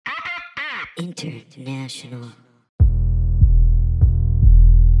International.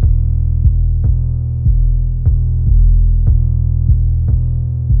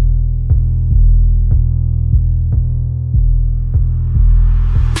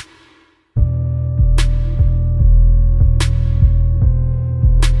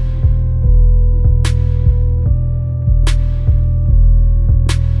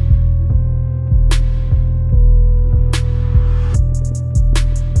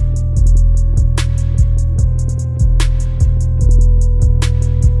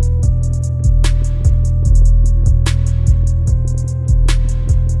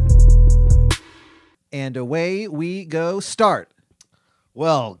 And away we go. Start.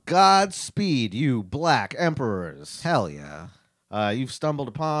 Well, Godspeed, you black emperors. Hell yeah. You've stumbled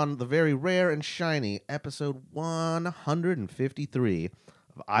upon the very rare and shiny episode 153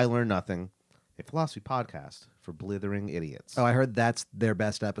 of I Learn Nothing, a philosophy podcast for blithering idiots. Oh, I heard that's their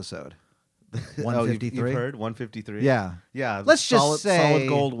best episode. Oh, 153. you've heard 153? Yeah. Yeah. Let's just solid, say- solid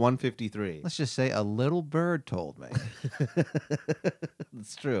gold 153. Let's just say a little bird told me.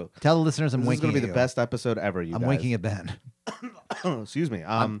 It's true. Tell the listeners I'm This is winking going to at be you. the best episode ever, you I'm guys. winking at Ben. Excuse me.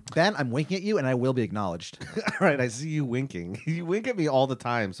 Ben, I'm winking at you, and I will be acknowledged. All right, I see you winking. You wink at me all the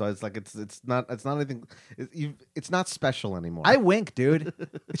time, so it's like it's not anything. It's not special anymore. I wink, dude.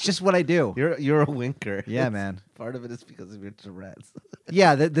 It's just what I do. You're a winker. Yeah, man. Part of it is because of your Tourette's.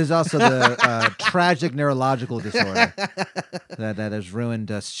 Yeah, there's also the tragic neurological disorder that has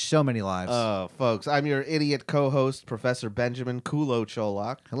ruined so many lives. Oh, folks, I'm your idiot co-host, Professor Benjamin Kulo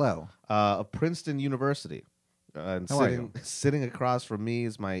Cholak Hello. of Princeton University. And How are you? sitting across from me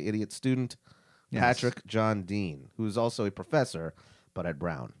is my idiot student, Yes. Patrick John Dean, who's also a professor, but at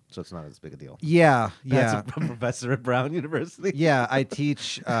Brown, so it's not as big a deal. Yeah, That's yeah. a professor at Brown University. Yeah, I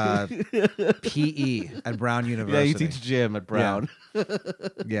teach PE at Brown University. Yeah, you teach gym at Brown.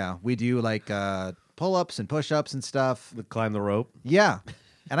 Yeah, we do like pull-ups and push-ups and stuff. Climb the rope. Yeah.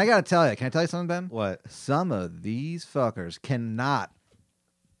 And I got to tell you, can I tell you something, Ben? What? Some of these fuckers cannot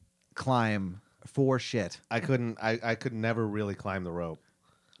climb for shit. I couldn't. I could never really climb the rope.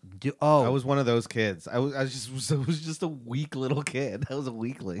 Oh, I was one of those kids. I was just a weak little kid. I was a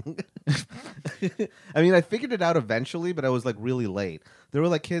weakling. I mean, I figured it out eventually, but I was like really late. There were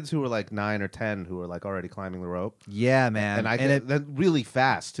like kids who were like 9 or 10 who were like already climbing the rope, yeah, man. and I and it, that really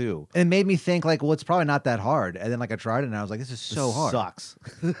fast too. it made me think like, well, it's probably not that hard. And then like I tried it and I was like, this is so This hard. Sucks.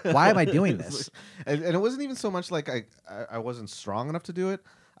 Why am I doing this? And it wasn't even so much like I wasn't strong enough to do it.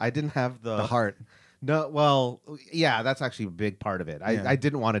 I didn't have The heart. No, well, yeah, that's actually a big part of it. Yeah. I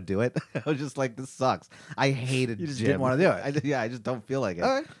didn't want to do it. I was just like, this sucks. I hated You just gym. didn't wanna do it. I just don't feel like it. All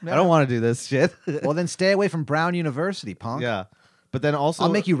right, I don't want to do this shit. Well, then stay away from Brown University, punk. Yeah. But then also,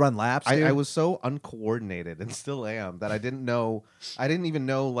 I'll make you run laps, dude. I was so uncoordinated and still am that I didn't even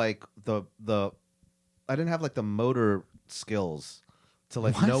know like the I didn't have like the motor skills to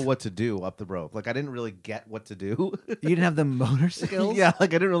like What? know what to do up the rope. Like I didn't really get what to do. You didn't have the motor skills? Yeah, like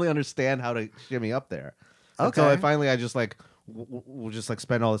I didn't really understand how to shimmy up there. And so Okay. I finally just like we'll just like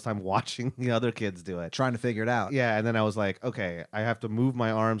spend all this time watching the other kids do it. Trying to figure it out. Yeah, and then I was like, okay, I have to move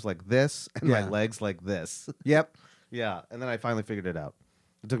my arms like this and my Yeah. legs like this. Yep. Yeah, and then I finally figured it out.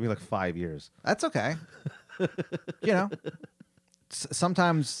 It took me like 5 years. That's okay. You know,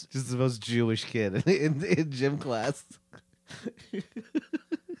 sometimes. Just the most Jewish kid in gym class.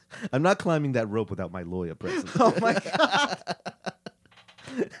 I'm not climbing that rope without my lawyer present. Oh my god!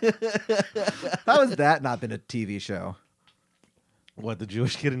 How has that not been a TV show? What, the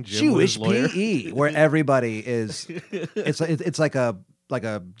Jewish kid in gym? with his Jewish lawyer? PE, where everybody is. It's like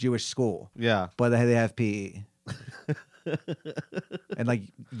a Jewish school, Yeah. but they have PE. And like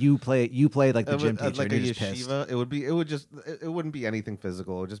you play like the gym teacher, like and a you're just pissed. yeshiva. It wouldn't be anything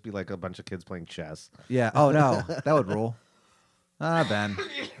physical. It would just be like a bunch of kids playing chess. Yeah. Oh no, that would rule. Ah, Ben.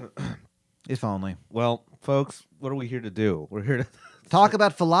 If only. Well, folks, what are we here to do? We're here to Talk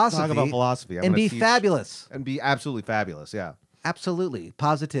about philosophy. talk about philosophy. I'm and gonna be teach- fabulous. and be absolutely fabulous. Yeah, Absolutely,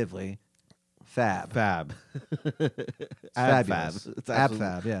 positively, fab. fab, Fabulous. It's Ab absolutely,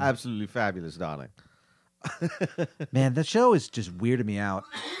 fab, yeah. absolutely fabulous, darling. Man, that show is just weirded me out.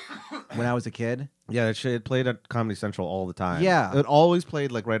 When I was a kid, Yeah, it played at Comedy Central all the time. Yeah. it always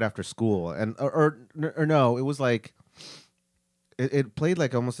played like right after school, and or no, it was like it played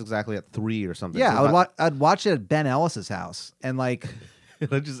like almost exactly at 3 or something. yeah, So I'd watch it at Ben Ellis's house, and like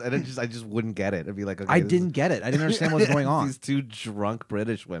I just wouldn't get it. I'd be like, okay, I this didn't get it. I didn't understand what was going on. These two drunk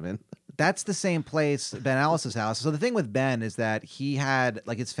British women. That's the same place, Ben Ellis's house. So the thing with Ben is that he had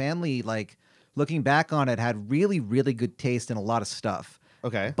like his family, like looking back on it, had really, really good taste in a lot of stuff.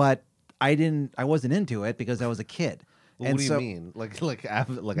 Okay. But I wasn't into it because I was a kid. What And do you so- mean? Like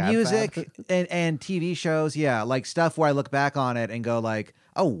like music and TV shows, yeah, like stuff where I look back on it and go like,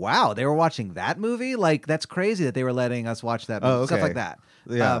 oh wow, they were watching that movie. Like that's crazy that they were letting us watch that movie. Oh, Stuff okay. like that.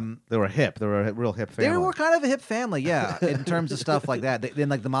 Yeah, they were hip. They were a real hip family. They were kind of a hip family, yeah, in terms of stuff like that. Then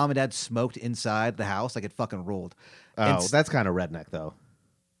like the mom and dad smoked inside the house, like it fucking ruled. And Oh, that's kind of redneck though.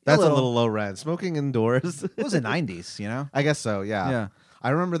 That's a little. little low rent. Smoking indoors. It was the '90s, you know. I guess so. Yeah. Yeah. I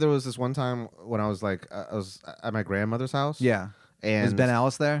remember there was this one time when I was like, I was at my grandmother's house. Yeah. And Was Ben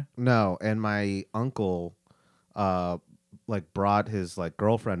Alice there? No, and my uncle, like brought his like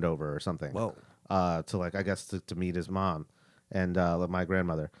girlfriend over or something. Whoa. To like I guess to meet his mom, and my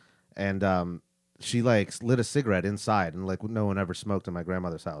grandmother, and she like lit a cigarette inside, and like no one ever smoked in my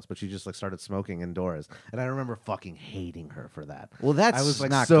grandmother's house, but she just like started smoking indoors, and I remember fucking hating her for that. Well, that's I was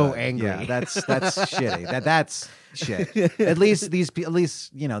like not so good. angry. Yeah, that's shitty. That's shit. At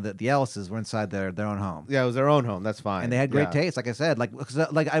least you know the Ellises were inside their own home. Yeah, it was their own home. That's fine. And they had great Yeah. taste, like I said.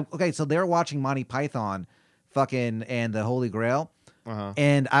 Okay, so they were watching Monty Python, fucking, and the Holy Grail, Uh-huh.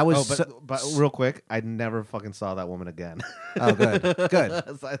 and I was. But real quick, I never fucking saw that woman again. Oh,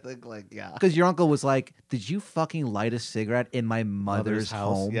 good. So I think like yeah, Because your uncle was like, "Did you fucking light a cigarette in my mother's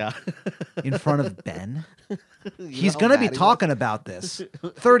house. home Yeah, in front of Ben? You He's know gonna how be mad he was? talking about this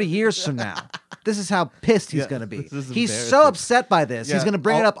 30 years from now. This is how pissed he's Yeah, gonna be. this is He's so embarrassing. upset by this. He's Yeah, gonna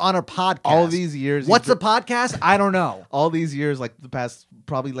bring it all- up on our podcast. all these years. What's he's the podcast? I don't know. all these years, like the past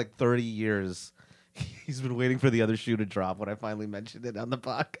probably like 30 years, he's been waiting for the other shoe to drop when I finally mentioned it on the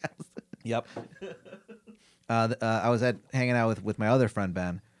podcast. Yep. I was hanging out with my other friend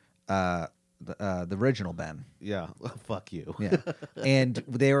Ben, the original Ben. Yeah, fuck you. Yeah, and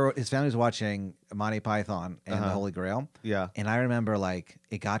his family was watching Monty Python and the Holy Grail. Yeah. And I remember like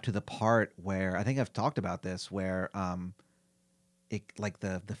it got to the part where I think I've talked about this where it like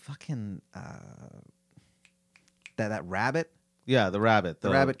the fucking that rabbit. Yeah, the rabbit. The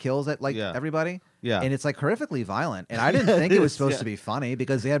rabbit kills it, like Yeah. everybody. Yeah. And it's like horrifically violent. And I didn't think it was supposed Yeah. to be funny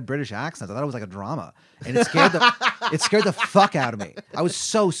because they had British accents. I thought it was like a drama. And it scared the fuck out of me. I was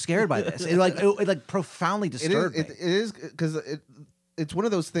so scared by this. It like profoundly disturbed me. It is because it's one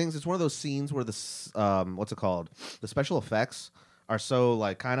of those things. It's one of those scenes where what's it called? The special effects are so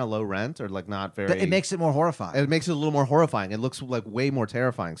like kind of low rent or like not very. It makes it more horrifying. It makes it a little more horrifying. It looks like way more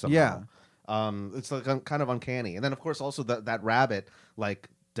terrifying somehow. Yeah. It's like kind of uncanny, and then of course also that rabbit like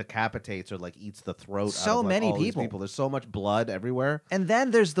decapitates or like eats the throat. So out of, like, many all these people. There's so much blood everywhere. And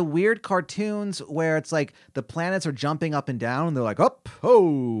then there's the weird cartoons where it's like the planets are jumping up and down, and they're like up,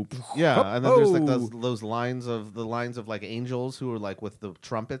 ho, Yeah, up, and then there's like ho. those lines of like angels who are like with the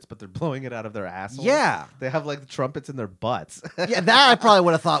trumpets, but they're blowing it out of their assholes. Yeah. they have like the trumpets in their butts. Yeah, that I probably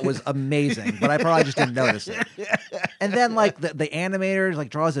would have thought was amazing, but I probably just didn't notice it. And then like the animator like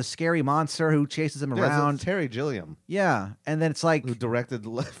draws a scary monster who chases him Yeah, it's around. Terry Gilliam, Yeah, and then it's like who directed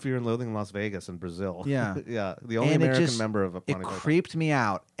Fear and Loathing in Las Vegas and Brazil. Yeah. yeah, the only and it American just- member of a it Monty Python. creeped me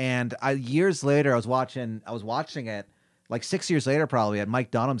out. And years later, I was watching it, like 6 years later, probably at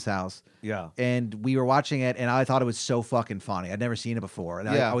Mike Dunham's house. Yeah, And we were watching it, and I thought it was so fucking funny. I'd never seen it before, and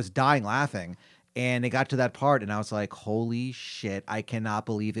Yeah. I was dying laughing. And it got to that part, and I was like, "Holy shit! I cannot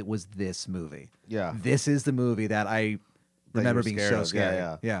believe it was this movie. yeah. This is the movie that I you remember were being scared so of. scary."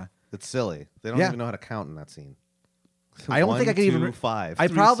 Yeah, yeah. It's silly. They don't Yeah. even know how to count in that scene. I don't think I could even. 1, 2, 5. I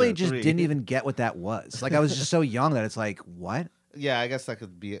 3, probably sir, just 3. didn't even get what that was. Like I was just so young that it's like, what? Yeah, I guess that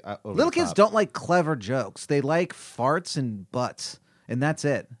could be over Little the kids top. don't like clever jokes. They like farts and butts, and that's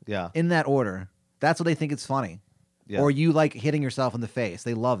it. Yeah, In that order. That's what they think it's funny. yeah. Or you like hitting yourself in the face.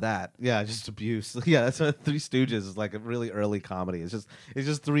 They love that. Yeah, just abuse. Yeah, that's what Three Stooges is like a really early comedy. It's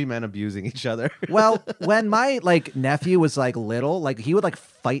just three men abusing each other. Well, when my like nephew was like little, like he would like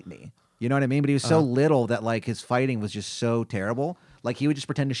fight me. You know what I mean? But he was so little that like his fighting was just so terrible. Like he would just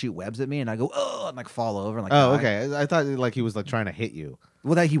pretend to shoot webs at me, and I go, oh, and like fall over and like. Oh, die. okay. I thought like he was like trying to hit you.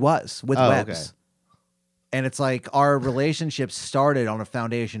 Well, that he was with Oh, webs. okay. And it's like our relationship started on a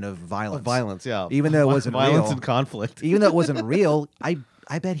foundation of violence. Violence, yeah. Even though it wasn't violence real. and conflict. Even though it wasn't real, I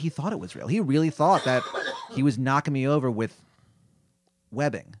bet he thought it was real. He really thought that he was knocking me over with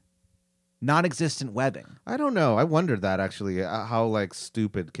webbing, non-existent webbing. I don't know. I wondered that actually. How like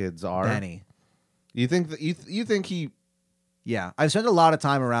stupid kids are. Benny. You think that you think he? Yeah, I've spent a lot of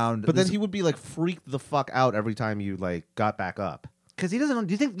time around. But then he would be like freaked the fuck out every time you like got back up. because he doesn't.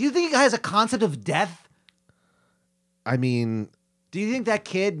 Do you think he has a concept of death? I mean, Do you think that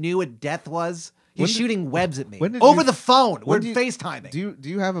kid knew what death was? He's When did- shooting webs at me when did over you- the phone. We're when do you- FaceTiming. do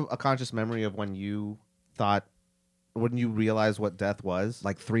you have a conscious memory of when you thought, when you realized what death was?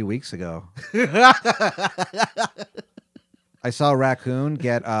 like 3 weeks ago. I saw a raccoon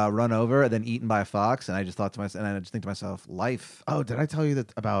get run over and then eaten by a fox, and I just thought to myself, and I just think to myself, life. Oh, did I tell you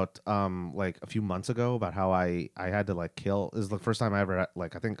that about like a few months ago about how I had to like kill? This is the first time I ever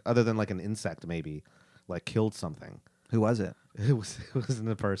like I think other than like an insect maybe like killed something. Who was it? It wasn't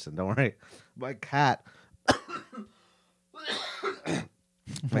a person. Don't worry. My cat.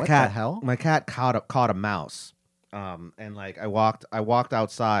 What the hell? My cat caught a mouse. And like I walked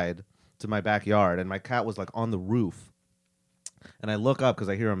outside to my backyard, and my cat was like on the roof. And I look up because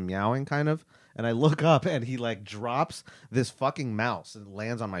I hear him meowing, kind of. And I look up, and he like drops this fucking mouse and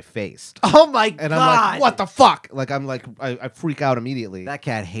lands on my face. Oh my god! And I'm like, what the fuck? Like I freak out immediately. That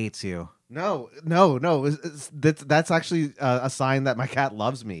cat hates you. No. That's actually a sign that my cat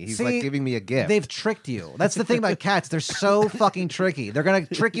loves me. He's See, like giving me a gift. They've tricked you. That's the thing about cats. They're so fucking tricky. They're gonna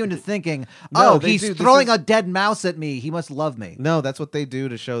trick you into thinking, No, oh, they he's do. This throwing is- a dead mouse at me. He must love me. No, that's what they do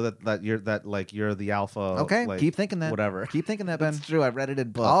to show that you're you're the alpha. Okay, like, keep thinking that. Whatever. Keep thinking that, Ben. That's true. I read it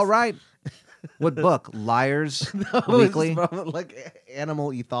in books. All right. What book? Liars No, Weekly. it's from, like animal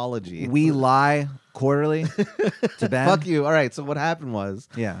ethology. We Lie Quarterly. To Ben. Fuck you. All right. So what happened was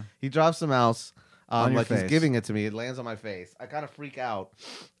Yeah. he drops the mouse. On your Like he's face. giving it to me. It lands on my face. I kind of freak out.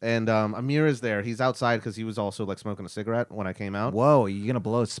 And Amir is there. He's outside because he was also like smoking a cigarette when I came out. Whoa, are you gonna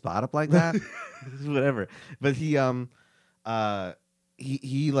blow a spot up like that? Whatever. But he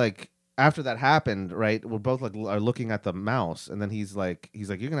like after that happened, right? We're both like are looking at the mouse, and then he's like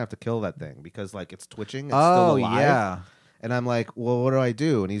you're gonna have to kill that thing because like it's twitching. It's still alive. Yeah. And I'm like, well, what do I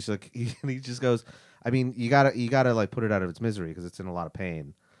do? And he's like, he just goes, I mean, you gotta like put it out of its misery because it's in a lot of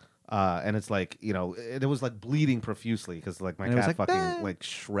pain. And it's like, you know, it was like bleeding profusely because like my And it was cat like, fucking "Ben, like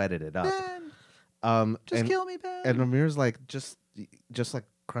shredded it up. Ben, just and, kill me, Ben. and Amir's like, just like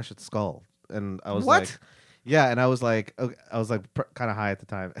crush its skull. And I was What? like, yeah. And I was like, okay, I was like kind of high at the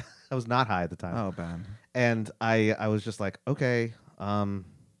time. I was not high at the time. Oh, Ben. And I was just like, okay,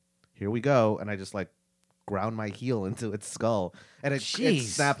 here we go. And I just like ground my heel into its skull, and it Jeez.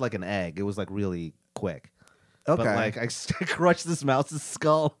 snapped like an egg. It was like really quick. Okay. But like I crushed this mouse's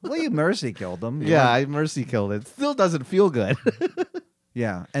skull. Well, you mercy killed them. Yeah, I mercy killed it. Still doesn't feel good.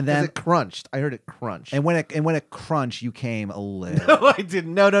 Yeah. And 'Cause then it crunched. I heard it crunch. when it crunched, you came a little. No, I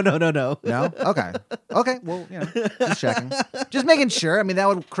didn't. No. No? Okay. Okay. Well, you know, just checking. Just making sure. I mean, that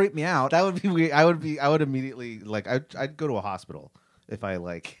would creep me out. That would be weird. I would immediately like I'd go to a hospital if I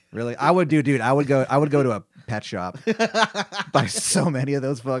like. Really? I would do, dude. I would go to a pet shop. Buy so many of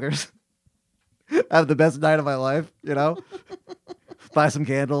those fuckers. Have the best night of my life, you know? Buy some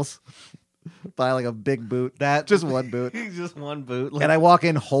candles. Buy like a big boot. Just one boot. Just one boot. Like, And I walk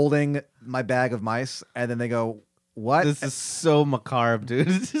in holding my bag of mice, and then they go, "What?" this is so macabre, dude.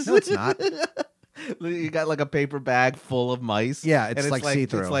 No, it's not. You got like a paper bag full of mice. Yeah, it's and like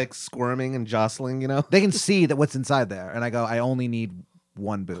see-through. It's like squirming and jostling, you know? They can see that what's inside there, and I go, "I only need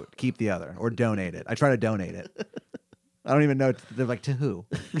one boot. Keep the other, or donate it." I try to donate it. I don't even know. They're like, to who?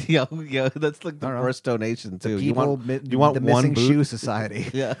 yeah, that's like the I don't know. worst donation too. The You people, want you want the one missing boot? shoe society.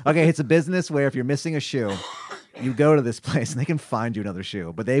 Yeah. Okay, it's a business where if you're missing a shoe, you go to this place and they can find you another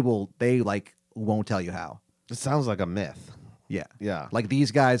shoe, but they won't tell you how. It sounds like a myth. Yeah. Yeah. Like these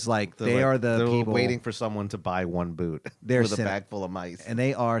guys, like They're they like- are the they're people waiting for someone to buy one boot. They're with a cynic- bag full of mice. and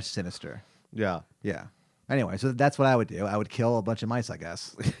they are sinister. Yeah. Yeah. Anyway, so that's what I would do. I would kill a bunch of mice, I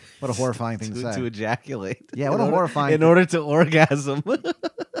guess. What a horrifying thing to say. To ejaculate. Yeah, what In a order- horrifying In thing. order to orgasm.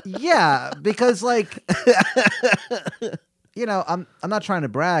 Yeah, because like you know, I'm not trying to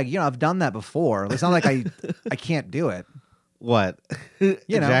brag. You know, I've done that before. It's not like I can't do it. What? know.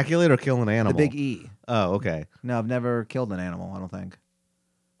 Ejaculate or kill an animal? The big E. Oh, okay. No, I've never killed an animal, I don't think.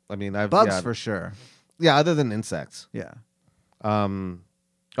 I mean, I've Bugs yeah, for sure. yeah, other than insects. Yeah.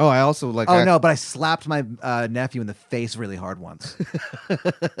 Oh, I also like. Oh no, but I slapped my nephew in the face really hard once.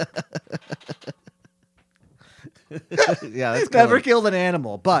 Yeah, that's Never killing. killed an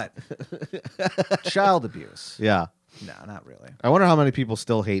animal, but child abuse. Yeah, No, not really. I wonder how many people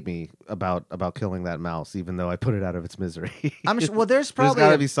still hate me about killing that mouse, even though I put it out of its misery. I'm sure. Well, there's There's probably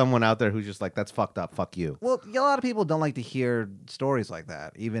got to be someone out there who's just like, "That's fucked up. Fuck you." well, a lot of people don't like to hear stories like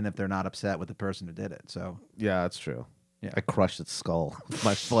that, even if they're not upset with the person who did it. So Yeah, that's true. Yeah. I crushed its skull with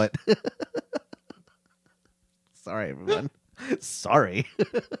my foot. Sorry, everyone. Sorry.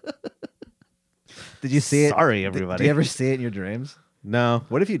 did you see it? Sorry, Did everybody. you ever see it in your dreams? No.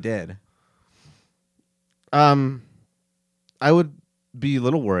 What if you did? I would be a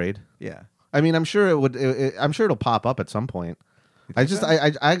little worried. Yeah. I mean, I'm sure it would. I'm sure it'll pop up at some point. I just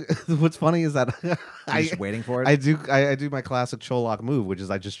I what's funny is that You're just waiting for it. I do my classic Cholak move, which is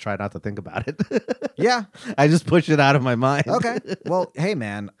I just try not to think about it. Yeah. I just push it out of my mind. Okay. Well, hey,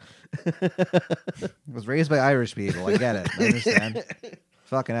 man. I was raised by Irish people. I get it. I understand.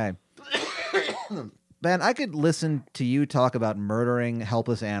 Fucking A. Man, I could listen to you talk about murdering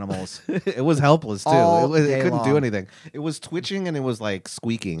helpless animals. It was helpless too. All It day couldn't do long. anything. It was twitching and it was like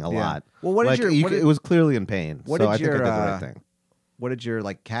squeaking a lot. Well, what did like, your- you what c- did- it was clearly in pain. what So did I think I your, did the right thing. What did your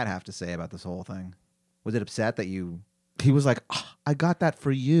like cat have to say about this whole thing? Was it upset that you? He was like, "Ah, I got that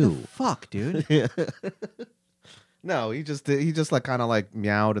for you. Fuck, dude. No, he just like kind of like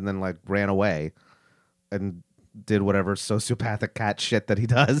meowed and then like ran away and did whatever sociopathic cat shit that he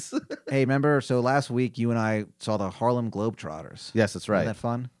does. Hey, remember? So last week you and I saw the Harlem Globetrotters. Yes, that's right. Wasn't that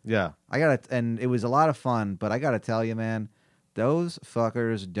fun? Yeah. And it was a lot of fun. But I gotta tell you, man, those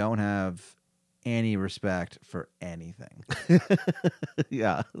fuckers don't have any respect for anything.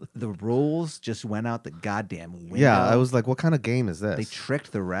 Yeah. The rules just went out the goddamn window. Yeah, I was like, what kind of game is this? They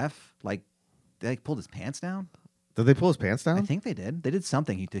tricked the ref. Like, they like, pulled his pants down. Did they pull his pants down? I think they did. They did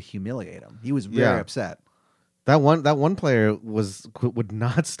something to humiliate him. He was very Yeah. upset. That one player would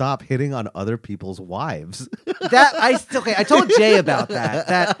not stop hitting on other people's wives. I told Jay about that.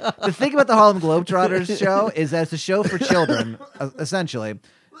 That the thing about the Harlem Globetrotters show is that it's a show for children, essentially.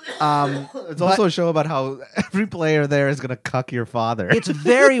 It's also a show about how every player there is gonna cuck your father. It's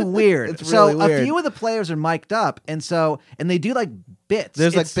very weird. It's so really weird. a few of the players are mic'd up, and they do like bits.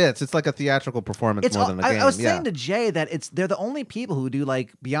 There's like It's- bits. It's like a theatrical performance It's more all, than a game. I was yeah. saying to Jay that they're the only people who do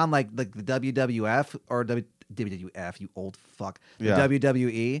like beyond like the WWF or WWF, you old fuck. The Yeah.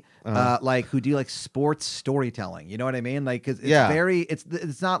 WWE, like who do like sports storytelling. You know what I mean? Like, 'cause it's Yeah. very.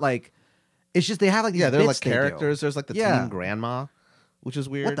 It's not like. It's just they have like these Yeah, they're like bits they do. characters. There's like the Yeah. teen grandma, which is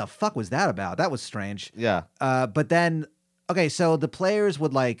weird. What the fuck was that about? That was strange. Yeah, But then, okay, so the players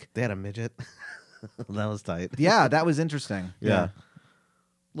would like. they had a midget. That was tight. Yeah, that was interesting. Yeah.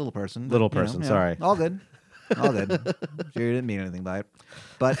 Little person. but, Little you know, person, yeah, sorry. All good. All good. Sure, you didn't mean anything by it.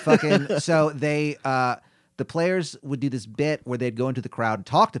 But fucking, so they, the players would do this bit where they'd go into the crowd and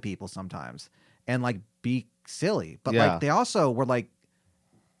talk to people sometimes and like be silly. But Yeah. like they also were like,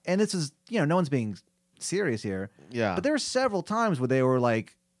 and this is, no one's being serious here. Yeah, But there were several times where they were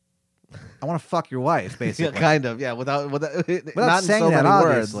like, I want to fuck your wife, yeah, basically. kind of. Yeah, without Without not saying in so that, many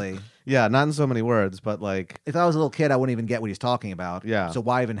obviously. words. Yeah, not in so many words, but like If I was a little kid, I wouldn't even get what he's talking about. Yeah. So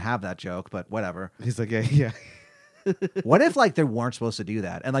why even have that joke? But whatever. he's like, yeah. What if like they weren't supposed to do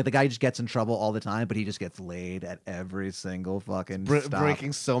that, and like the guy just gets in trouble all the time, but he just gets laid at every single fucking stop.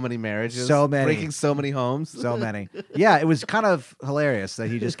 Breaking so many marriages, So many. breaking so many homes. So many. Yeah, it was kind of hilarious that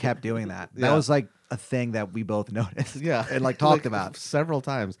he just kept doing that. That Yeah. was like a thing that we both noticed. Yeah, and like talked about. several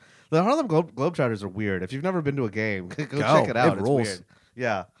times. The Harlem Globetrotters are weird. If you've never been to a game, go Go. check it out. It It's rules. weird.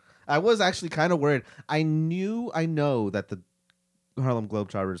 Yeah, I was actually kind of worried. I know that the Harlem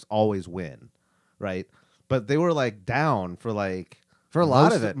Globetrotters always win, right? But they were like down for For a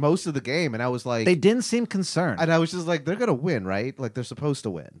lot of it. most of the game, and I was like, They didn't seem concerned. and I was just like, they're gonna win, right? Like they're supposed to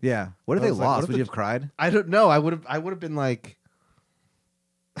win. Yeah. What if I they was like, what lost? if Would the- you have cried? I don't know. I would have been like,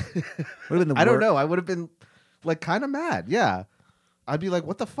 Would have been the I don't wor- know. I would have been like kind of mad. Yeah, I'd be like,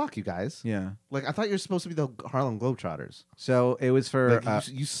 what the fuck, you guys? Yeah. Like I thought you were supposed to be the Harlem Globetrotters. So it was for. Like,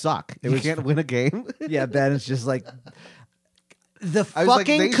 you suck. it You was can't win a game. yeah, Ben is just like. The I was like,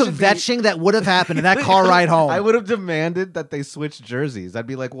 fucking they should be- kvetching that would have happened in that car ride home. I would have demanded that they switch jerseys. I'd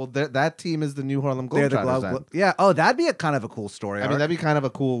be like, well, that team is the new Harlem They're the Globetrotters. glove. then. Yeah. Oh, that'd be a kind of a cool story. I mean, arc. that'd be kind of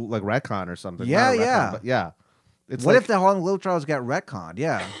a cool like retcon or something. Yeah, Not a retcon, yeah. but yeah. It's What like, if the Harlem Globetrotters got retconned?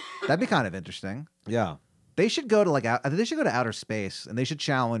 Yeah, that'd be kind of interesting. yeah. They should go to they should go to outer space and they should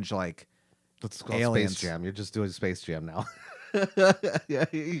challenge like Let's call it Aliens. Space Jam. You're just doing Space Jam now. Yeah,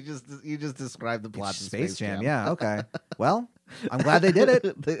 you just described the plot to Space Jam. Yeah. Okay. Well, I'm glad they did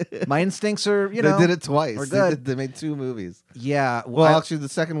it. My instincts are They know did it twice. we're They good. They made 2 movies. Yeah. Well, actually, the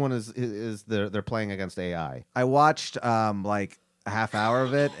second one is they're playing against AI. I watched like a half hour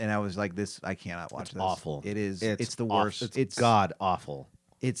of it and I was like, this I cannot watch It's this. awful. It is. It's the aw- worst. It's god awful.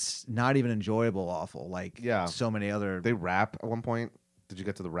 It's not even enjoyable. Awful. Like Yeah. so many other. They rap at one point. Did you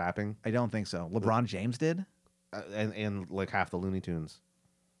get to the rapping? I don't think so. LeBron James did. And like half the Looney Tunes.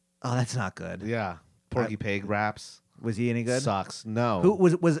 Oh, that's not good. Yeah. Porky Pig raps. Was he any good? Sucks. No. Who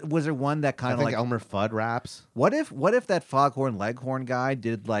was there one that I kind of think like Elmer Fudd raps. what if that Foghorn Leghorn guy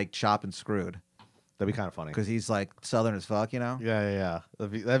did like Chop and Screwed That'd be kind of funny. because he's like Southern as fuck, you know? Yeah.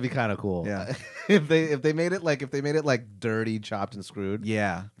 That'd be kind of cool. Yeah. if they made it like dirty, chopped and screwed,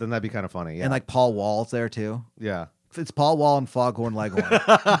 Yeah, then that'd be kind of funny. Yeah. and like Paul Wall's there too. yeah. It's Paul Wall and Foghorn Leghorn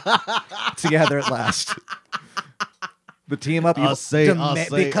together at last. The team up. I'll say.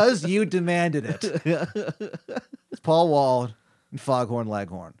 Because you demanded it. It's Paul Wall and Foghorn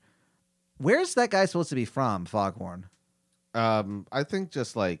Leghorn. Where's that guy supposed to be from, Foghorn? I think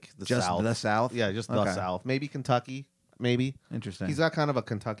just like the South. The South? Yeah, just the Okay. South. Maybe Kentucky. Maybe. Interesting. He's got kind of a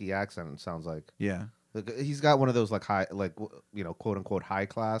Kentucky accent. It sounds like. Yeah. He's got one of those like high, like quote unquote high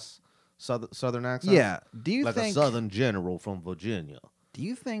class Southern accent. Yeah. Do you like think a Southern general from Virginia. Do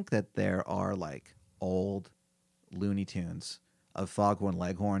you think that there are like old Looney Tunes of Foghorn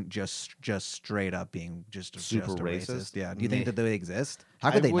Leghorn just straight up being just Super a racist? Yeah. Do you think that they exist? How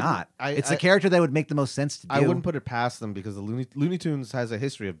I could they wouldn't- not? I- It's I- a character that would make the most sense to do. I wouldn't put it past them because the Looney Tunes has a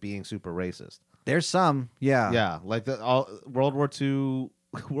history of being super racist. There's some. Yeah. Yeah, like the World War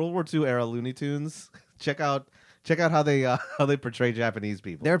II era Looney Tunes. Check out how they portray Japanese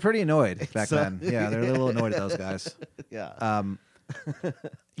people. They're pretty annoyed back So- then. Yeah, they're a little annoyed at those guys. Yeah.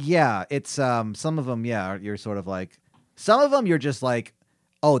 Yeah, it's some of them. Yeah, you're sort of like some of them. You're just like,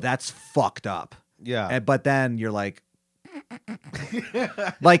 oh, that's fucked up. Yeah. But then you're like,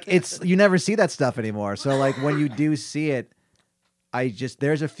 it's you never see that stuff anymore. So like when you do see it,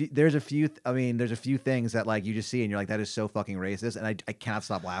 there's a few things that like you just see and you're like, that is so fucking racist, and I cannot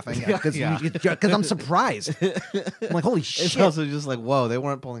stop laughing because I'm surprised. I'm like, holy It's shit! also just like, whoa, they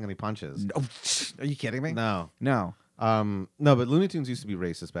weren't pulling any punches. Oh, are you kidding me? No. No. No, but Looney Tunes used to be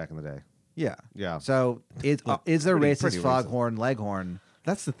racist back in the day. Yeah. Yeah. So is there pretty racist racist. Foghorn Leghorn?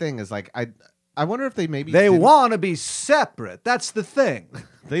 That's the thing is like I wonder if they maybe They didn't- want to be separate. That's the thing.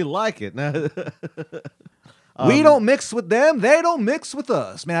 they like it. We don't mix with them. They don't mix with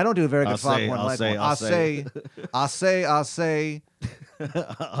us. Man, I don't do a very good Foghorn I'll Leghorn. say. I say.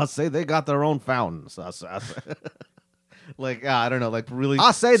 They got their own fountains. Like I don't know, like really.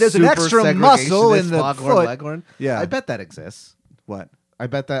 I say there's an super extra muscle in segregationist the Foghorn foot. Leghorn. Yeah. I bet that exists. What? I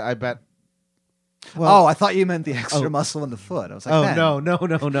bet. Oh, I thought you meant the extra muscle in the foot. I was like, Oh man, no.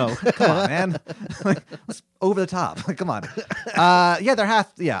 come on, man. Like, that's over the top. Like, come on. Yeah,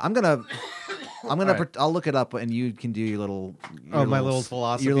 I'm gonna. right. I'll look it up, and you can do your little. My little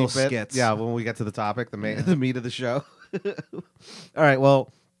philosophy Your little bit. skits. Yeah, when we get to the topic, the meat of the show. All right.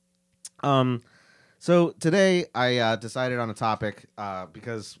 Well, so today I decided on a topic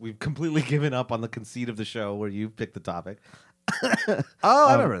because we've completely given up on the conceit of the show where you pick the topic. Oh,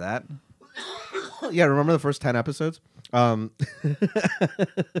 I remember that. Yeah, remember the first 10 episodes?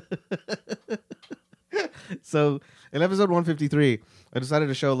 So in episode 153, I decided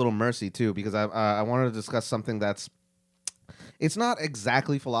to show a little mercy too because I wanted to discuss something it's not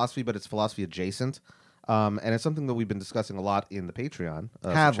exactly philosophy, but it's philosophy adjacent. And it's something that we've been discussing a lot in the Patreon.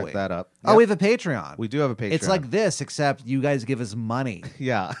 Have so check we? that up. Oh, Yep. we have a Patreon. We do have a Patreon. It's like this, except you guys give us money.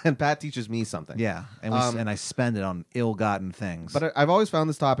 yeah, and Pat teaches me something. Yeah, and and I spend it on ill-gotten things. But I've always found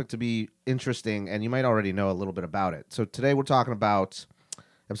this topic to be interesting, and you might already know a little bit about it. So today we're talking about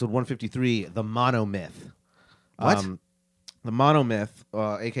episode 153, the monomyth. What? The monomyth,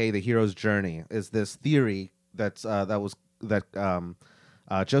 aka the hero's journey, is this theory that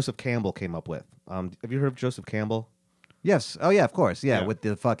Joseph Campbell came up with. Have you heard of Joseph Campbell? Yes. Oh yeah, of course. Yeah, Yeah. with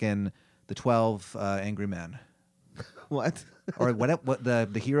the 12 angry men, What? or what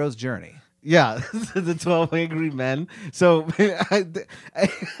the hero's journey. Yeah, the 12 Angry Men. So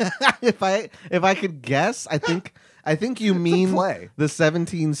if I could guess, I think you mean play. the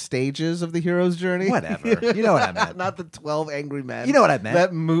 17 stages of the hero's journey. Whatever. You know what I meant. Not the 12 Angry Men. You know what I meant.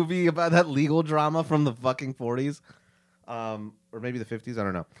 That movie about that legal drama from the fucking 40s, or maybe the 50s. I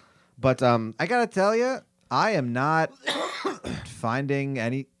don't know. But I gotta tell you, I am not finding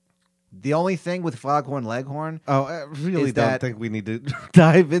any. The only thing with Foghorn Leghorn. I really Is don't that- think we need to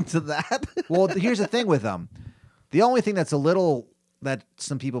dive into that. Well, here's the thing with them. The only thing that's a little that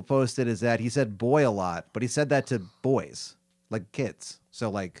some people posted is that he said boy a lot, but he said that to boys, like kids. So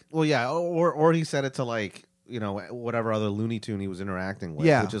like, Well, yeah, or he said it to like whatever other Looney Tune he was interacting with,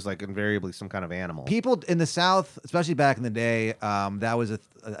 Yeah. which is like invariably some kind of animal. people in the South, especially back in the day, that was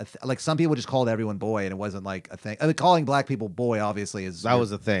like some people just called everyone boy, and it wasn't like a thing. I mean, calling black people boy obviously is That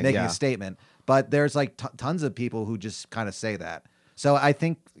was a thing, making yeah. a statement. But there's like tons of people who just kind of say that. So I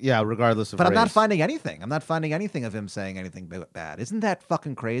think, Yeah, regardless of but I'm not race. finding anything. I'm not finding anything of him saying anything bad. Isn't that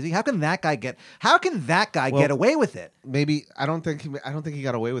fucking crazy? How can that guy get away with it? Maybe I don't think he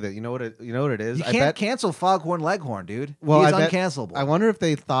got away with it. You know what it is? You I can't bet. Cancel Foghorn Leghorn, dude. Well, He's I bet- uncancelable. I wonder if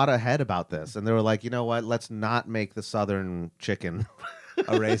they thought ahead about this and they were like, you know what? Let's not make the Southern chicken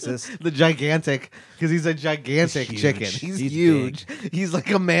A racist. the gigantic, because he's a gigantic He's chicken. huge. He's He's huge. He's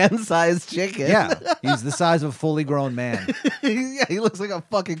like a man-sized chicken. Yeah, he's the size of a fully grown man Yeah, he looks like a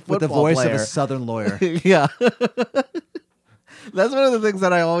fucking football with the voice player. of a Southern lawyer. Yeah. That's one of the things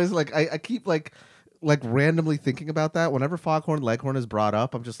that I always like. I keep like like randomly thinking about that, whenever Foghorn Leghorn is brought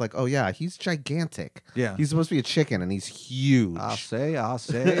up, I'm just like, oh yeah, he's gigantic. Yeah. He's supposed to be a chicken, and he's huge. I say.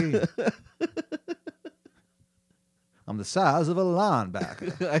 I'm the size of a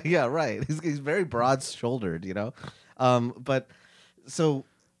linebacker. Yeah, right. He's very broad shouldered, But so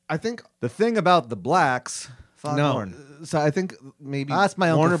I think The thing about the blacks, Foghorn. no. So I think maybe That's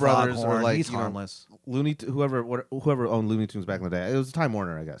my Warner Uncle Brothers Foghorn. or like He's harmless. whoever owned Looney Tunes back in the day. It was Time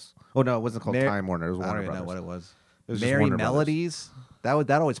Warner, I guess. Oh no, it wasn't called Time Warner. It was I Warner don't even Brothers. know what it was. It was just Merry Warner Brothers. Melodies.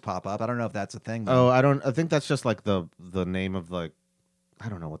 That always pop up. I don't know if that's a thing. Oh, though. I think that's just like the name of like I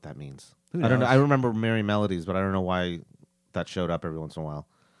don't know what that means. Who I don't know. knows? I remember Merry Melodies, but I don't know why that showed up every once in a while.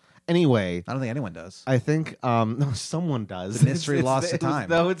 Anyway, I don't think anyone does. I think no, someone does. The mystery lost to time.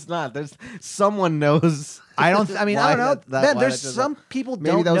 No, it's not. There's someone knows. I don't. I mean, I why don't know. that- that- Man, why there's that shows some up. people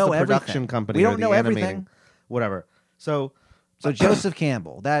Maybe don't that was know the production everything. company. We or don't the know animating, everything. Whatever. So So Joseph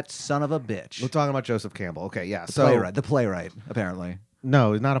Campbell, that son of a bitch, we're talking about Joseph Campbell. Okay, yeah. the So playwright. The playwright, apparently.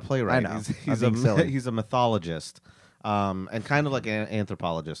 no, he's not a playwright. I know. He's I'm being silly. he's a mythologist, and kind of like an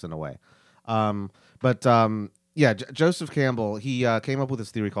anthropologist in a way. Yeah, Joseph Campbell, he came up with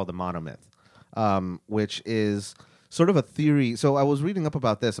this theory called the monomyth, which is sort of a theory. So I was reading up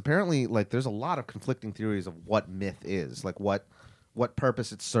about this. Apparently, like, there's a lot of conflicting theories of what myth is, like what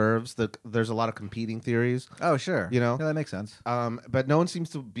purpose it serves. There's a lot of competing theories, Oh, sure. You know? Yeah, that makes sense. but no one seems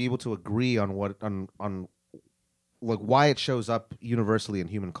to be able to agree on like why it shows up universally in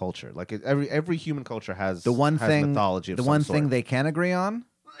human culture. Like every human culture has The one has thing, mythology. Of the some one sort. thing they can agree on.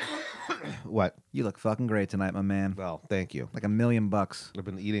 What? You look fucking great tonight, my man. Well, thank you. Like $1 million. I've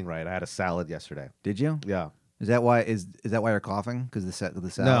been eating right. I had a salad yesterday. Did you? Yeah. Is that why? Is that why you're coughing? Because the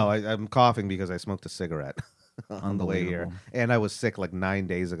salad. No, I'm coughing because I smoked a cigarette on the way here, Unbelievable. and I was sick like 9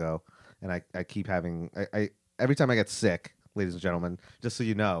 days ago, and I keep having I every time I get sick, ladies and gentlemen, just so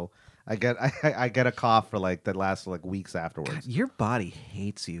you know, I get a cough for like that lasts like weeks afterwards. Your body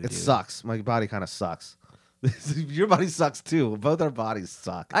hates you. It dude. sucks. My body kind of sucks. Your body sucks too. Both our bodies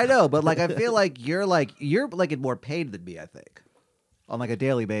suck. I know, but like I feel like you're in more pain than me. I think on like a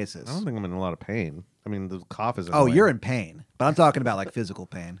daily basis. I don't think I'm in a lot of pain. I mean, the cough is. Oh, annoying. you're in pain, but I'm talking about like physical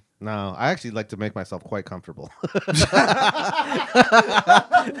pain. No, I actually like to make myself quite comfortable. All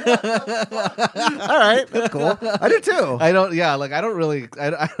right, that's cool. I do too. I don't. Yeah, like I don't really. I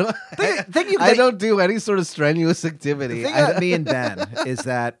don't. I don't do any sort of strenuous activity. The thing about me and Ben is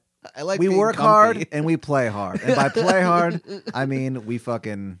that I like we being work comfy. hard and we play hard, and by play hard, I mean we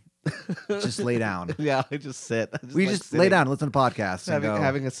fucking just lay down. Yeah, I just sit. We just lay down and listen to podcasts and go.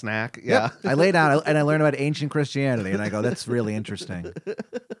 having a snack. Yeah. Yep. I lay down and I learn about ancient Christianity, and I go, "That's really interesting."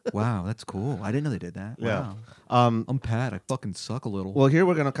 Wow, that's cool. I didn't know they did that. Yeah. Wow. I'm Pat. I fucking suck a little. Well, here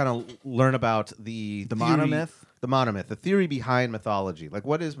we're gonna kind of learn about the theory- monomyth? The monomyth, the theory behind mythology. Like,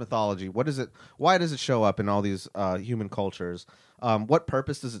 what is mythology? What is it? Why does it show up in all these human cultures? What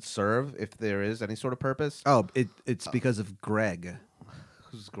purpose does it serve, if there is any sort of purpose? Oh, it's because of Greg.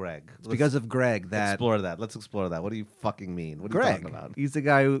 Who's Greg? It's because of Greg that explore that. Let's explore that. What do you fucking mean? What are Greg. you talking about? He's the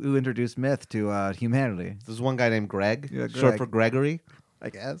guy who introduced myth to humanity. There's one guy named Greg, Yeah, short Greg. for Gregory. I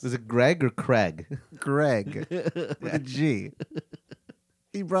guess. Is it Greg or Craig? Greg with a G.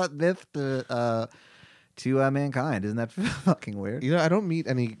 He brought myth to mankind. Isn't that fucking weird? I don't meet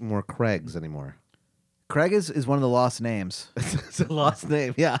any more Craigs anymore. Craig is one of the lost names. It's a lost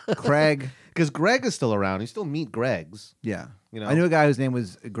name, yeah. Craig. Because Greg is still around. You still meet Gregs. Yeah. You know? I knew a guy whose name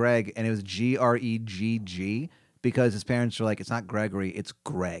was Greg, and it was Gregg because his parents were like, it's not Gregory, it's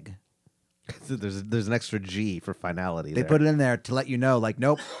Greg. There's an extra G for finality. They put it in there to let you know, like,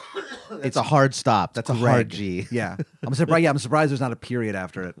 nope. It's a hard stop. That's a hard Greg. G. Yeah. I'm surprised there's not a period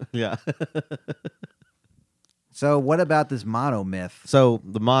after it. Yeah. So what about this monomyth? So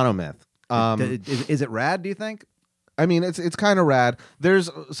the monomyth. Is it rad, do you think? I mean, it's kind of rad. There's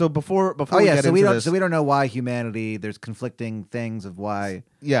before Oh we yeah, get so into this. we don't know why humanity. There's conflicting things of why,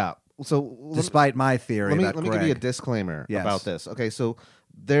 Yeah. So despite my theory. let about me give you a Greg. disclaimer Yes. about this. Okay, so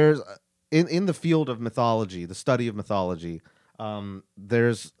there's in the field of mythology, the study of mythology,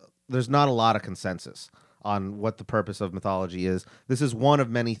 there's not a lot of consensus on what the purpose of mythology is. This is one of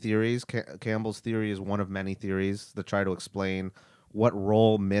many theories. Campbell's theory is one of many theories that try to explain what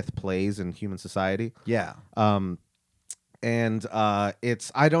role myth plays in human society. Yeah. I'm not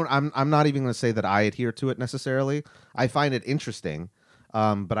even going to say that I adhere to it necessarily. I find it interesting,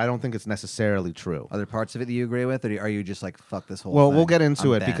 but I don't think it's necessarily true. Are there parts of it that you agree with, or are you just like fuck this whole? Well, thing? we'll get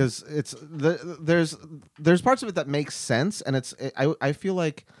into I'm it Ben. because there's parts of it that make sense, and I feel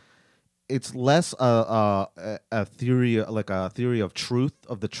like it's less a theory, like a theory of truth,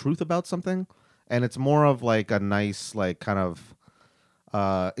 of the truth about something, and it's more of like a nice, like, kind of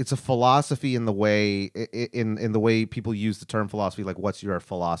it's a philosophy in the way in the way people use the term philosophy. Like, what's your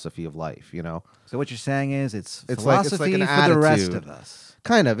philosophy of life? You know. So what you're saying is it's It's philosophy like an for the rest attitude. of us.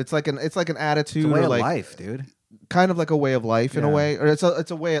 Kind of. It's like an attitude, It's a way or of like life, dude. kind of like a way of life in a Yeah. way, or it's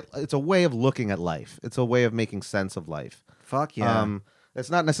a way of looking at life. It's a way of making sense of life. Fuck yeah. It's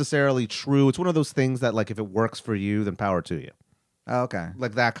not necessarily true. It's one of those things that, like, if it works for you, then power to you, Oh, okay.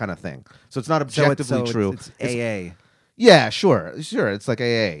 like that kind of thing. So it's not So objectively true. It's AA. Yeah, sure. It's like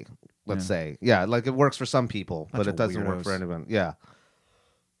AA. Let's Yeah. say, yeah, like it works for some people, but Bunch it of doesn't work for weirdos. anyone. Yeah.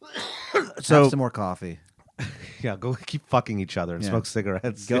 Have So some more coffee. yeah, go keep fucking each other and Yeah. smoke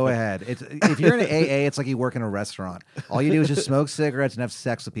cigarettes. Go ahead. It's if you're in an AA, it's like you work in a restaurant. All you do is just smoke cigarettes and have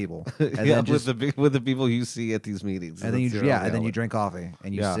sex with people, and yeah, then just with the people you see at these meetings, and then That's you your yeah, only and then you outlet. drink coffee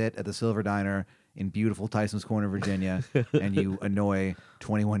and you Yeah. sit at the Silver Diner in beautiful Tyson's Corner, Virginia, and you annoy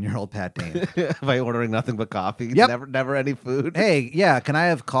 21-year-old Pat Dane. by ordering nothing but coffee. Yep. Never any food. Hey, yeah, can I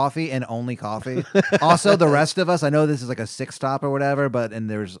have coffee and only coffee? Also, the rest of us, I know this is like a six stop or whatever, but and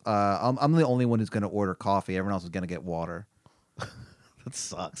there's I'm the only one who's going to order coffee. Everyone else is going to get water. That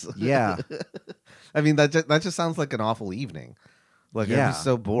sucks. Yeah, I mean, that just sounds like an awful evening. Like, I'd yeah. be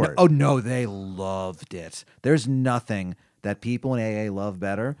so bored. Oh no, they loved it. There's nothing that people in AA love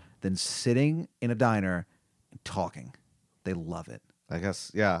better than sitting in a diner and talking. They love it. I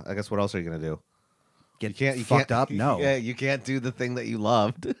guess, yeah. I guess what else are you gonna do? Get You fucked can't, up? No. Yeah, you can't do the thing that you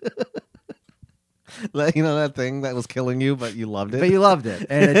loved. Like, you know, that thing that was killing you, but you loved it. But you loved it,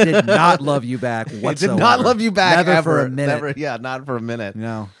 and it did not love you back whatsoever. It did not love you back Never ever. for a minute. Never, yeah, not for a minute.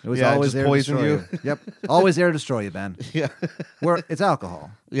 No, it was Yeah, always just there poison to destroy you. you. Yep, always there to destroy you, Ben. Yeah, It's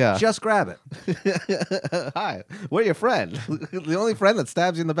alcohol. yeah. Just grab it. Hi, we're your friend. The only friend that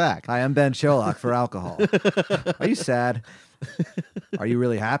stabs you in the back. Hi, I'm Ben Sholok for alcohol. Are you sad? Are you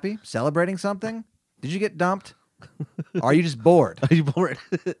really happy? Celebrating something? Did you get dumped? Are you just bored? Are you bored?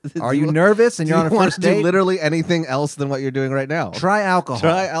 Are you nervous and Do you're on a you want first to do date? literally anything else than what you're doing right now? Try alcohol.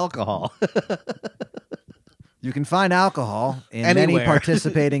 Try alcohol. You can find alcohol in Anywhere. many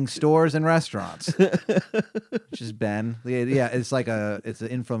participating stores and restaurants. Which is Ben. Yeah, it's like it's an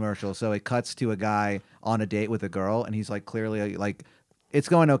infomercial. So it cuts to a guy on a date with a girl, and he's like clearly like it's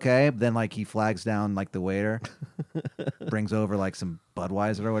going okay. But then like he flags down like the waiter, brings over like some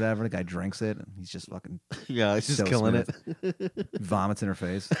Budweiser or whatever. The guy drinks it, and he's just fucking Yeah, he's just So killing smooth. Vomits in her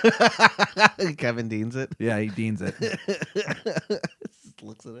face. it. Kevin Dean's it. Yeah, he deans it. Just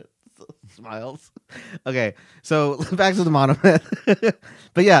looks at it, smiles. Okay, so back to the monomyth.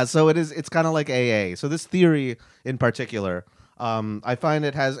 But yeah, so it's kind of like AA. So this theory in particular, I find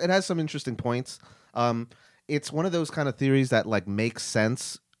it has some interesting points. It's one of those kind of theories that like makes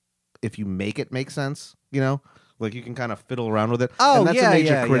sense if you make it make sense. You know, like you can kind of fiddle around with it. Oh, and that's yeah, a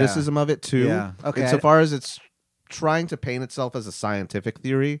major yeah, criticism of it too. Yeah, okay. Insofar as it's trying to paint itself as a scientific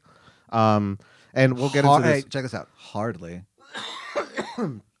theory. And we'll get into this. Hey, check this out. Hardly.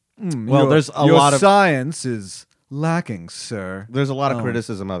 Well, there's a lot of science is lacking, sir. There's a lot of Oh.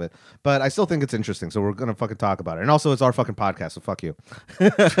 criticism of it, but I still think it's interesting. So we're gonna fucking talk about it. And also, it's our fucking podcast, so fuck you.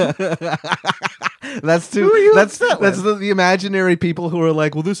 That's too. Who are you that's upset that's with? the imaginary people who are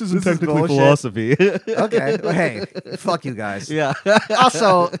like, well, this isn't This is technically bullshit. philosophy. Okay. Well, hey, fuck you guys. yeah.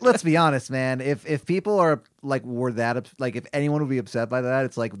 Also, let's be honest, man. If people are like were that like if anyone would be upset by that,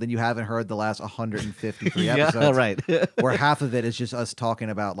 it's like then you haven't heard the last 153 episodes. Yeah. Right. Where half of it is just us talking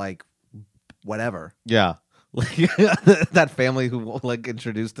about like whatever. Yeah. Like that family who like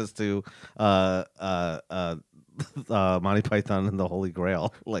introduced us to Monty Python and the Holy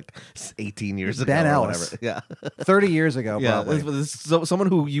Grail like 18 years ago. Ben or Ellis. whatever. Yeah. 30 years ago, Yeah. probably. Someone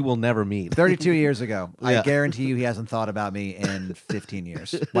who you will never meet. 32 years ago. I Yeah. guarantee you he hasn't thought about me in 15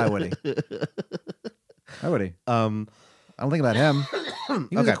 years. Why would he? Why would he? I don't think about him.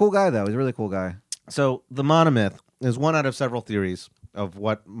 He was Okay. a cool guy, though. He's a really cool guy. So the monomyth is one out of several theories of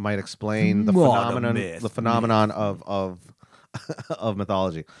what might explain the Monomyth. phenomenon of of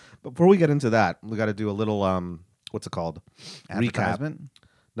mythology. But before we get into that, we got to do a little what's it called? Recap. Advertisement?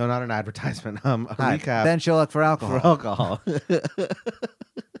 No, not an advertisement. A Hi, recap Ben Sholok for alcohol. for alcohol. Do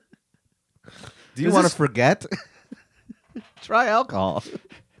you Is want to this- forget? Try alcohol.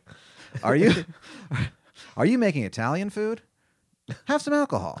 Are you making Italian food? Have some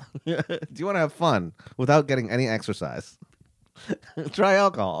alcohol. Do you want to have fun without getting any exercise? Try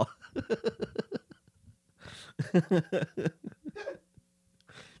alcohol.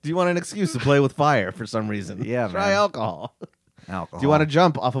 Do you want an excuse to play with fire for some reason? Yeah, Try man. alcohol. Alcohol. Do you want to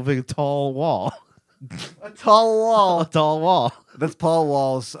jump off of a tall wall? a tall wall? A tall wall. That's Paul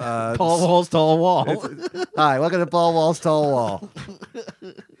Wall's. Paul Wall's tall wall. Hi, welcome to Paul Wall's tall wall.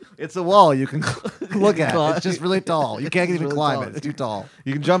 It's a wall you can look at. It's just really tall. You can't even really climb tall. it. It's too tall.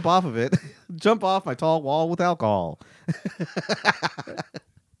 You can jump off of it. Jump off my tall wall with alcohol.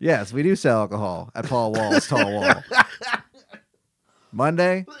 Yes, we do sell alcohol at Paul Wall's Tall Wall.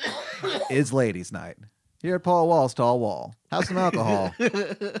 Monday is ladies' night. Here at Paul Wall's Tall Wall. Have some alcohol.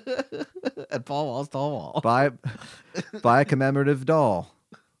 At Paul Wall's tall wall. Buy a commemorative doll.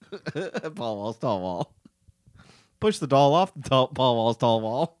 At Paul Wall's tall wall. Push the doll off the Paul Wall's tall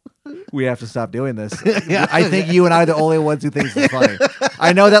wall. We have to stop doing this. I think you and I are the only ones who think this is funny.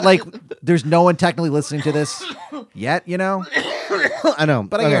 I know that like there's no one technically listening to this yet, you know? I know.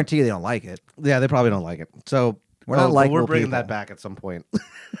 But I guarantee you they don't like it. Yeah, they probably don't like it. So We're not but likable we're bringing people. that back at some point.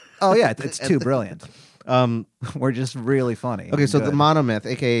 Oh yeah, it's too brilliant. We're just really funny. Okay, so the Good. monomyth,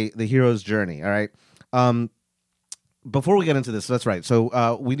 aka the hero's journey. All right. Before we get into this, that's right.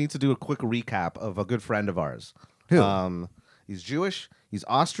 So we need to do a quick recap of a good friend of ours. Who? He's Jewish. He's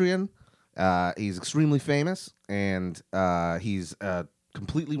Austrian. He's extremely famous, and he's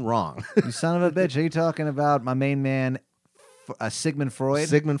completely wrong. You son of a bitch. Are you talking about my main man, Sigmund Freud?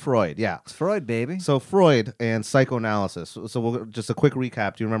 Sigmund Freud. Yeah. It's Freud, baby. So Freud and psychoanalysis. So we'll just a quick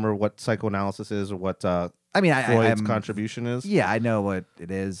recap. Do you remember what psychoanalysis is, or what I mean, Freud's I'm contribution is? Yeah, I know what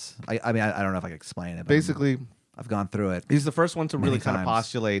it is. I mean, I don't know if I can explain it. But Basically, I've gone through it. he's the first one to really Many kind of times.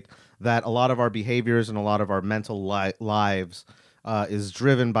 postulate that a lot of our behaviors and a lot of our mental lives is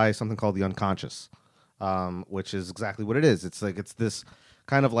driven by something called the unconscious, which is exactly what it is. It's like it's this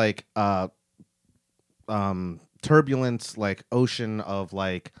kind of like turbulent like ocean of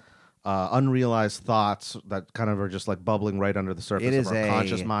like unrealized thoughts that kind of are just like bubbling right under the surface It of is our a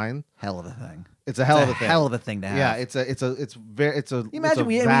conscious mind. Hell of a thing. It's a hell of a thing. Hell of a thing to have. Yeah, it's a You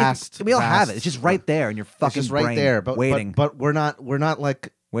imagine it's a vast. we all have vast- it. It's just right there in your It's fucking just right brain, there, but waiting, But we're not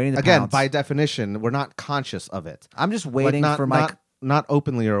like waiting to again pounce. by definition we're not conscious of it. I'm just Like, waiting not, for my. not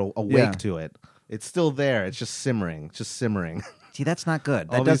openly or awake Yeah. to it. It's still there. It's just simmering. Just simmering. See, that's not good.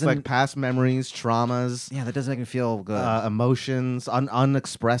 That All these doesn't. like past memories, traumas, Yeah, that doesn't make me feel good. emotions,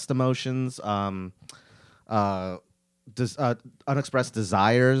 unexpressed emotions, unexpressed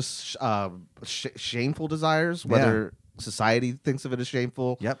desires, shameful desires, whether society thinks of it as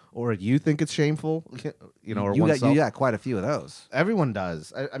shameful, Yep. or you think it's shameful, you know, or you oneself. got quite a few of those. Everyone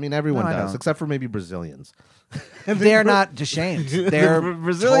does. I mean, everyone No, I does, don't. except for maybe Brazilians. They're not ashamed. They're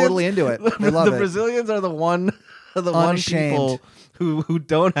Brazilians- totally into it. They love the it. Brazilians are the one Unashamed. people who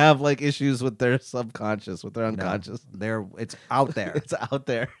don't have like issues with their subconscious, with their unconscious. It's out there. It's out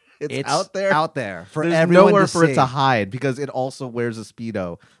there. It's out there. Out there for There's everyone nowhere to for see. it to hide because it also wears a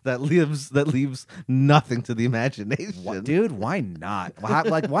speedo that leaves nothing to the imagination. What, dude? Why not?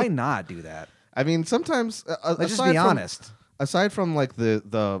 Why not do that? I mean, sometimes Let's just aside be from- honest. Aside from like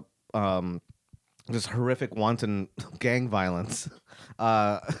the just horrific wanton gang violence,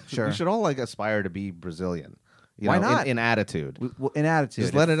 Sure. we should all like aspire to be Brazilian. You Why know, not? in attitude? In attitude,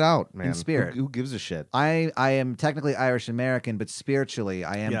 Just let it out, man. spirit. Who gives a shit? I am technically Irish American, but spiritually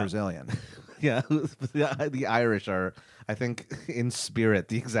I am Yeah. Brazilian. Yeah, the Irish are, I think, in spirit,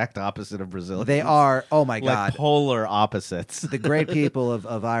 the exact opposite of Brazilians. They are. Oh my like god. polar opposites. The great people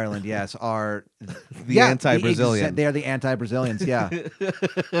of Ireland, yes, are The anti-Brazilian. They are the anti-Brazilians. Yeah.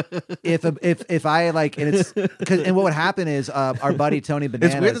 if I like, and it's and what would happen is our buddy Tony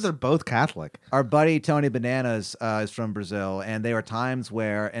Bananas. It's weird that they're both Catholic. Our buddy Tony Bananas is from Brazil, and there were times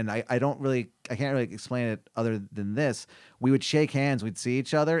where, and I can't really explain it other than this. We would shake hands, we'd see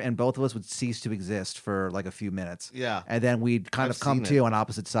each other, and both of us would cease to exist for like a few minutes. Yeah. And then we'd kind I've of come seen to it. on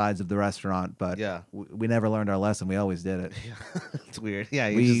opposite sides of the restaurant, but Yeah. we never learned our lesson. We always did it. It's weird. Yeah,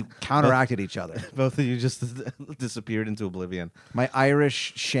 you We just, counteracted each other. both of you just disappeared into oblivion. My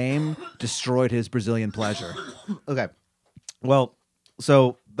Irish shame destroyed his Brazilian pleasure. Okay. Well,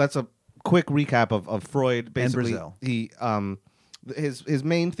 so that's a quick recap of Freud. Basically, Brazil. he his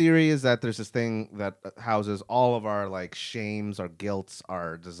main theory is that there's this thing that houses all of our like shames, our guilts,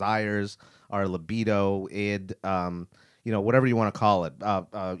 our desires, our libido, id, whatever you want to call it.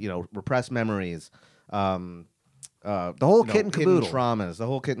 Repressed memories. The whole kit and hidden caboodle. traumas, the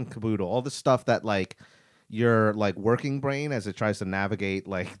whole kit and caboodle, all the stuff that like your like working brain as it tries to navigate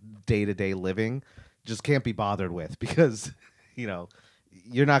like day-to-day living just can't be bothered with because no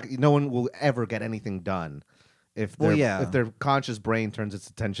one will ever get anything done if their conscious brain turns its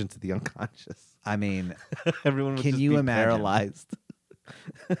attention to the unconscious. I mean, Everyone would Can just you be imagine? paralyzed.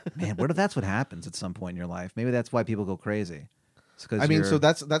 man, what if that's what happens at some point in your life? Maybe that's why people go crazy. It's 'cause I mean, you're- so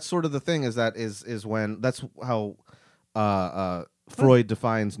that's sort of the thing is when that's how Freud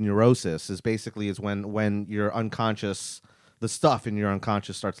defines neurosis is when your unconscious, the stuff in your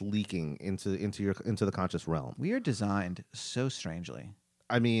unconscious starts leaking into the conscious realm. we are designed so strangely.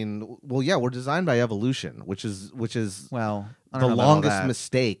 I mean, well, yeah, we're designed by evolution, which is Well, I the don't know about all longest that.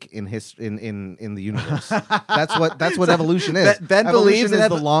 mistake in in the universe. That's what evolution is. Ben Evolution believes in is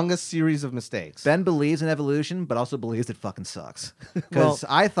the longest series of mistakes. Ben believes in evolution, but also believes it fucking sucks. Well, Because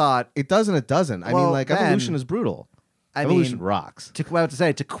I thought, it does and it doesn't. I mean, Well, like Ben, evolution is brutal. I Evolution mean, rocks. to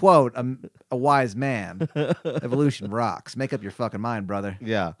quote a wise man, evolution rocks. Make up your fucking mind, brother.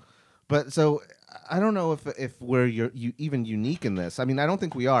 Yeah, but so I don't know if we're even unique in this. I mean, I don't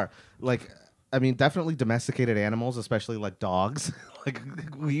think we are. Like, I mean, definitely domesticated animals, especially like dogs. Like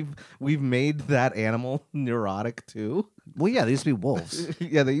we've made that animal neurotic too. Well, yeah, they used to be wolves.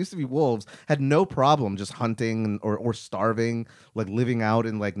 Yeah, they used to be wolves. Had no problem just hunting or starving, like living out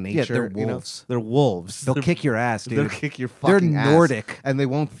in like nature. they're you know? wolves. They're wolves. They'll kick your ass, dude. They'll kick your They're fucking ass. Nordic. And they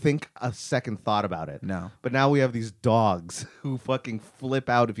won't think a second thought about it. No. But now we have these dogs who fucking flip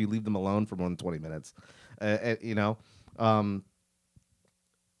out if you leave them alone for more than 20 minutes. You know,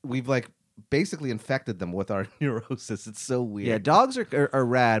 we've like basically infected them with our neurosis. It's so weird. Yeah, dogs are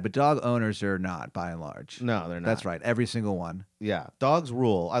rad, but dog owners are not, by and large. No, they're not. That's right. Every single one. Yeah, dogs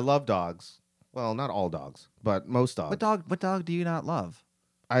rule. I love dogs. Well, not all dogs, but most dogs. What dog do you not love?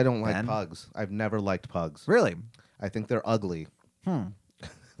 I don't like Ben? pugs. I've never liked pugs. Really? I think they're ugly. I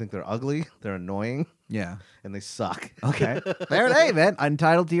think they're ugly. They're annoying, Yeah. and they suck. Okay. Fair. Hey, man.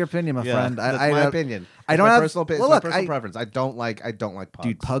 Entitled to your opinion, my friend. That's I my opinion. I It's don't my have personal opinion. Well, It's my look, personal preference. I don't like pugs.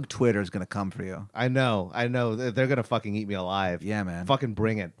 dude, pug Twitter is gonna come for you. I know. They're gonna fucking eat me alive. Yeah, man. Fucking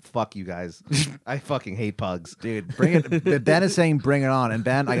bring it. Fuck you guys. I fucking hate pugs. Dude, bring it. Ben is saying bring it on. And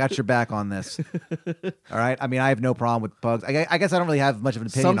Ben, I got your back on this. All right? I mean, I have no problem with pugs. I guess I don't really have much of an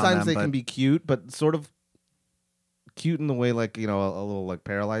opinion on them. Sometimes they but can be cute, but sort of cute in the way like, you know, a little like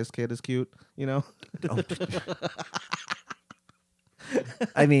paralyzed kid is cute, you know?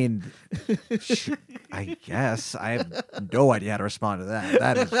 I mean, I guess. I have no idea how to respond to that.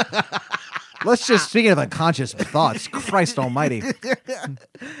 That is... Let's just, speaking of unconscious thoughts, Christ almighty.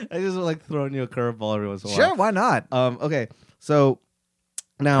 I just like throwing you a curveball every once in a while. Sure, why not? Okay. So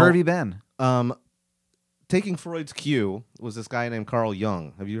now Curvy Ben. taking Freud's cue was this guy named Carl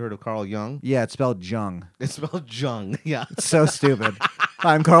Jung. Have you heard of Carl Jung? Yeah, it's spelled Jung. It's spelled Jung. Yeah. It's so stupid.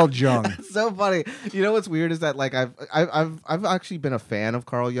 I'm Carl Jung. It's so funny. You know what's weird is that like I've actually been a fan of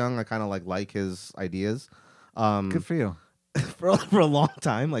Carl Jung. I kind of like his ideas. Good for you. for a long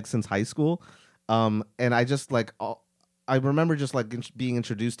time, like since high school. And I just like I remember just like being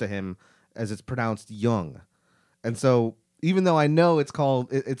introduced to him as it's pronounced Jung. And so even though I know it's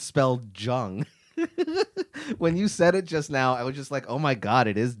spelled Jung, when you said it just now, I was just like, oh my God,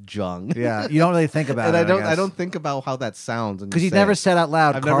 it is Jung. Yeah, you don't really think about And it. I don't think about how that sounds. Because you never said out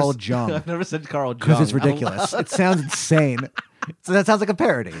loud I've Carl never, Jung. I've never said Carl Jung. Because it's out ridiculous. loud. It sounds insane. So that sounds like a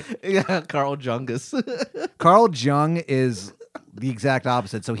parody. Yeah, Carl Jungus. Carl Jung is the exact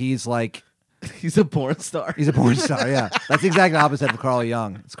opposite. So he's like, He's a porn star. he's a porn star. Yeah, that's the exact opposite of Carl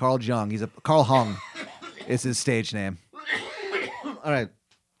Jung. It's Carl Jung. He's a Carl Hung. Is his stage name. All right.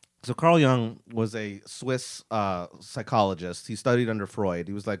 So Carl Jung was a Swiss psychologist. He studied under Freud.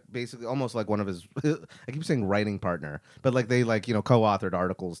 He was like basically almost like one of his I keep saying writing partner, but like they like, you know, co-authored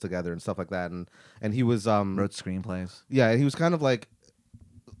articles together and stuff like that. And he was Wrote screenplays. yeah, he was kind of like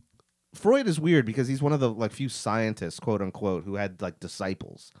Freud is weird because he's one of the like few scientists, quote unquote, who had like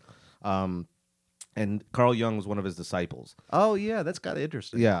disciples. And Carl Jung was one of his disciples. Oh yeah, that's kind of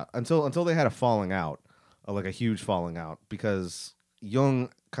interesting. Yeah, until they had a falling out, like a huge falling out, because Jung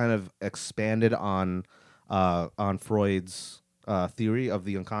kind of expanded on Freud's theory of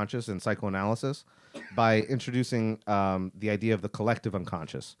the unconscious in psychoanalysis by introducing the idea of the collective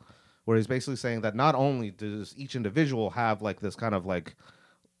unconscious, where he's basically saying that not only does each individual have like this kind of like,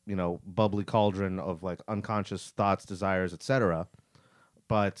 you know, bubbly cauldron of like unconscious thoughts, desires, etc.,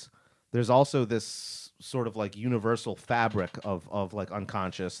 but there's also this sort of like universal fabric of like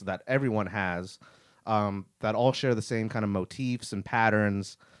unconscious that everyone has, that all share the same kind of motifs and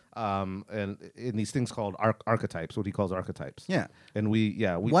patterns, and in these things called archetypes, what he calls archetypes. Yeah. And we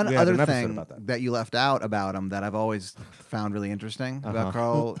One had other an episode thing about that you left out about him that I've always found really interesting about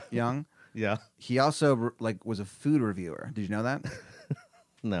Carl Jung, Yeah. he also like was a food reviewer. Did you know that?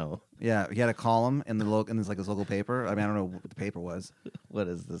 No. Yeah, he had a column in this local paper. I mean, I don't know what the paper was. What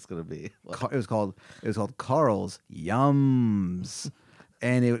is this going to be? It was called Carl's Yums,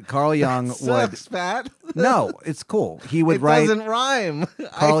 and Carl Jung would Sucks, Pat. no, it's cool. He would It write doesn't rhyme.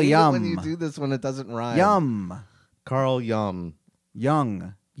 Carl I hate it when Yum. you do this when it doesn't rhyme. Yum, Carl Yum.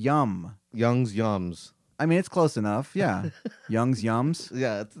 Young, Yum. Young's Yums. I mean, it's close enough. Yeah. Young's Yums.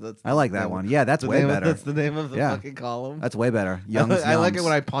 Yeah, that's I like that one. Yeah, that's way better. That's the name of the Yeah. fucking column. That's way better. Young's I like it Yums.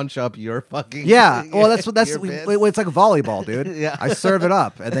 when I punch up your fucking. Yeah. Well, that's your it's bits. like volleyball, dude. Yeah. I serve it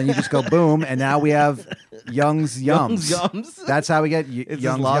up, and then you just go boom, and now we have Young's Yums. Yums. That's how we get It's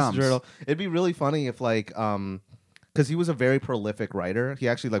Young's his lost Yums. journal. It'd be really funny if like because he was a very prolific writer. He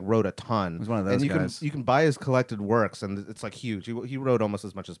actually like wrote a ton. He was one of those and you guys. can buy his collected works, and it's like huge. He wrote almost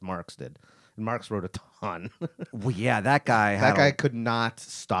as much as Marx did. And Marx wrote a ton. Well, yeah, that guy. That guy could not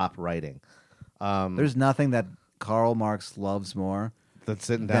stop writing. There's nothing that Karl Marx loves more Than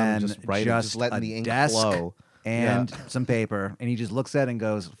sitting down and than just writing, just letting a the ink desk flow. and some paper, and he just looks at it and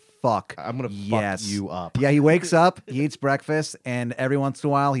goes, "Fuck, I'm gonna yes. fuck you up. Yeah, he wakes up, he eats breakfast, and every once in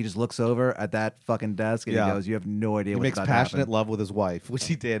a while he just looks over at that fucking desk and Yeah. he goes, "You have no idea He what's makes about to passionate happen." love with his wife, which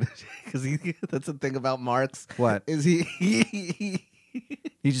he did, because that's the thing about Marx. What? Is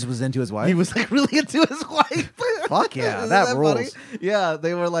He just was into his wife. he was like really into his wife. Fuck yeah, Isn't that funny? rules. Yeah,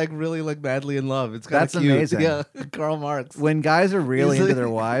 they were like really like madly in love. It's kind of That's cute. amazing. Yeah, Karl Marx. When guys are really He's into like- their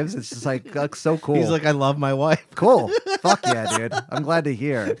wives, it's just like so cool. He's like, I love my wife. cool. Fuck yeah, dude. I'm glad to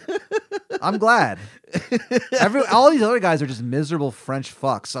hear. I'm glad. All these other guys are just miserable French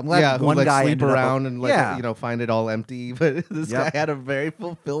fucks. I'm glad Yeah, who one like guy sleep ended up- around and like yeah. find it all empty. But this Yep. guy had a very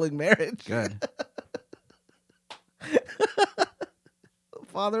fulfilling marriage. Good.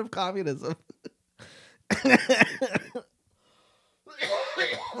 Father of communism.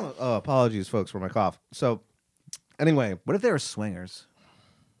 Oh, apologies, folks, for my cough. So, anyway, What if they were swingers?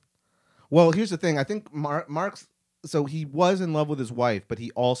 well, here's the thing. I think Marx. So he was in love with his wife, but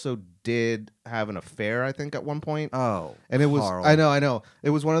he also did have an affair. I think at one point, Oh, and it was. Carl. I know. It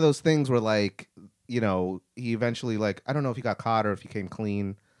was one of those things where, like, he eventually, like, I don't know if he got caught or if he came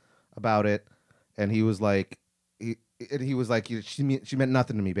clean about it, and he was like, he was like, she meant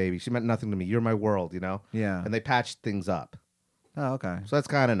nothing to me, baby. She meant nothing to me. You're my world, Yeah. And they patched things up. Oh, okay. So that's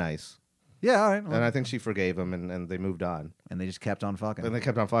kind of nice. Yeah, all right. Well, And I think she forgave him, and they moved on. and they just kept on fucking. And they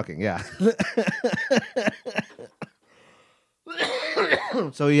kept on fucking, yeah.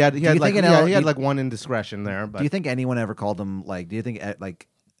 So he had you think like one indiscretion there, but Do you think anyone ever called them like? Do you think like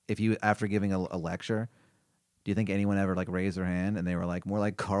if you after giving a lecture, do you think anyone ever like raised their hand and they were like more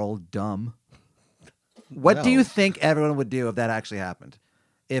like Carl dumb? What do No. you think everyone would do if that actually happened?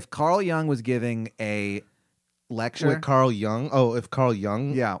 If Carl Jung was giving a lecture, Wait, Carl Jung? Oh, if Carl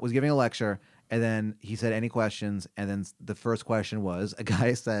Jung? yeah, was giving a lecture, and then he said any questions, and then the first question was a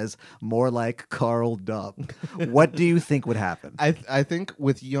guy says more like Carl dumb. What do you think would happen? I think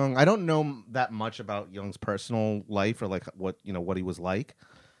with Jung, I don't know that much about Jung's personal life or like what he was like.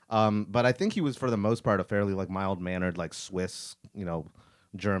 But I think he was for the most part a fairly like mild-mannered, like Swiss,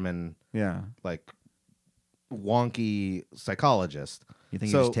 German, Yeah, like wonky psychologist. you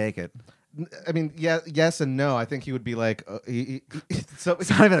think So- you just take it? I mean, yeah, yes and no. I think he would be like, so It's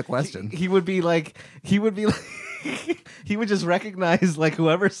not even a question. He would be like, he would just recognize like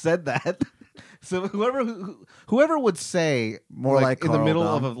whoever said that. So whoever would say More like in the Carl middle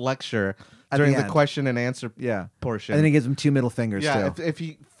Dumb. of a lecture At during the the end. question and answer Yeah, portion. and then he gives him 2 middle fingers yeah, too. if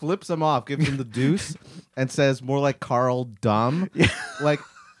he flips them off, gives him the deuce, and says more like Carl Dumb, like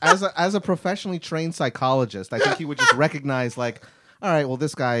as a professionally trained psychologist, I think he would just recognize like, all right, well,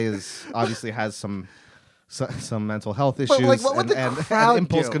 this guy is obviously has some mental health issues But like, what would the and crowd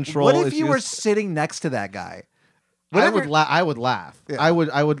impulse do? control What if issues. you were sitting next to that guy? I Whatever- would laugh. Yeah. I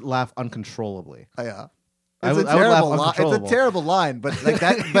would laugh uncontrollably. Yeah. I It's would- a I would laugh terrible line. It's a uncontrollable. terrible line, but like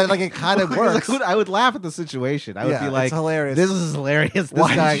that. But like it kind of works. I would laugh at the situation. I would Yeah, be it's like, hilarious. This is hilarious. This Why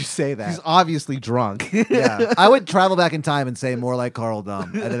did guy, you say that? He's obviously drunk. Yeah, I would travel back in time and say more like Carl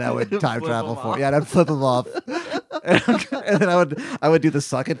Dumb, and then I would time Flip travel him for. off. Yeah, and I'd flip him off, and then I would do the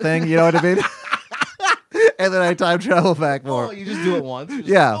suck it thing. You know what I mean? And then I time travel back more. Oh, you just do it once. You just-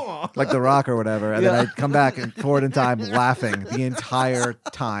 Yeah, Oh. like The Rock or whatever, and then Yeah. I'd come back and forward in time, laughing the entire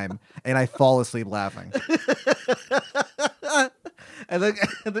time, and I fall asleep laughing. And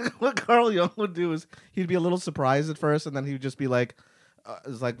then what Carl Jung would do is he'd be a little surprised at first, and then he would just be like,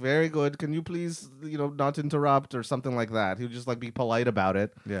 "It's like very good. Can you please, not interrupt or something like that?" He would just like be polite about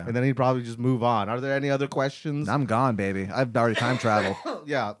it. Yeah. And then he'd probably just move on. Are there any other questions? I'm gone, baby. I've already time traveled.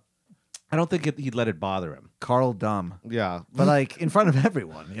 Yeah. I don't think he'd let it bother him. Carl Dumb, Yeah. but like in front of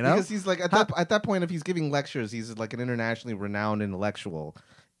everyone, Because he's like at that point, if he's giving lectures, he's like an internationally renowned intellectual.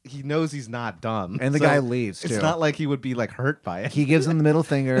 He knows he's not dumb, And the So guy leaves, It's too. not like he would be like hurt by it. He gives him the middle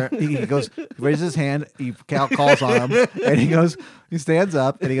finger. He goes, raises his hand. He calls on him, and he stands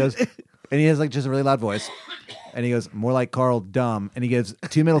up, and he goes, and he has like just a really loud voice. And he goes, more like Carl Dumb. And he gives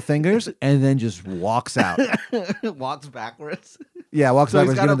 2 middle fingers and then just walks out. Walks backwards. Yeah, walks So he's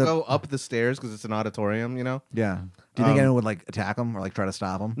backwards. got to giving go up the stairs because it's an auditorium, you know? Yeah. Do you think anyone would like attack him or like try to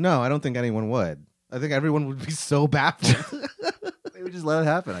stop him? No, I don't think anyone would. I think everyone would be so baffled. They would just let it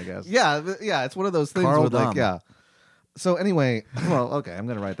happen, I guess. yeah, it's one of those things Carl where Dumb. like, yeah. So anyway, Well, okay, I'm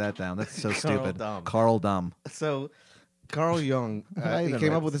gonna write that down. That's so Carl stupid. Dumb. Carl Dumb. so Carl Jung, I he even came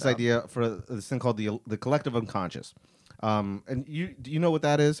write up with this this down. idea for this thing called the collective unconscious. And do you know what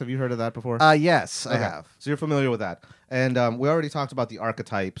that is? Have you heard of that before? Yes, I Okay. have. So you're familiar with that. And we already talked about the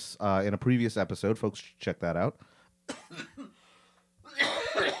archetypes in a previous episode. Folks should check that out.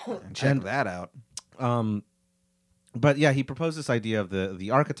 Check that out. But yeah, he proposed this idea of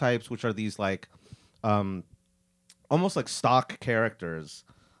the archetypes, which are these like almost like stock characters.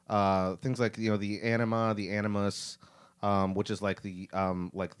 Things like the anima, the animus, which is like the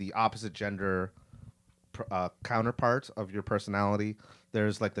opposite gender counterpart of your personality.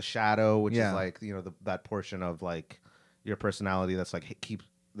 There's like the shadow, which Yeah. is like that portion of like your personality that's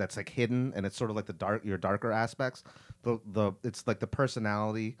like hidden, and it's sort of like your darker aspects. It's like the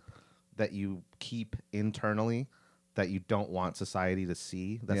personality that you keep internally that you don't want society to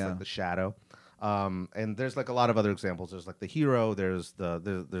see. That's like the shadow. And there's like a lot of other examples. There's like the hero. There's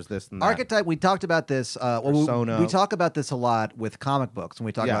there's this and that. Archetype. We talked about this. Persona. We talk about this a lot with comic books. When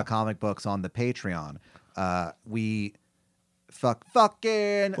we talk Yeah. about comic books on the Patreon, we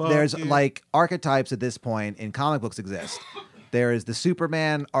fucking. There's like archetypes at this point in comic books exist. There is the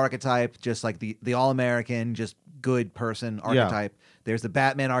Superman archetype, just like the all-American, just good person archetype. There's the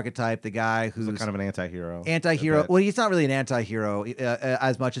Batman archetype, the guy who's kind of an anti-hero. Anti-hero. A bit. Well, he's not really an anti-hero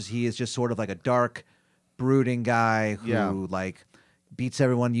as much as he is just sort of like a dark, brooding guy who like beats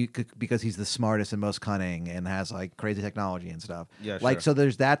everyone because he's the smartest and most cunning and has like crazy technology and stuff. Yeah, Like sure. so,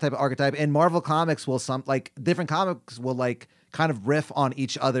 there's that type of archetype. And Marvel Comics will different comics will like kind of riff on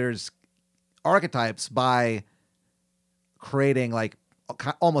each other's archetypes by creating like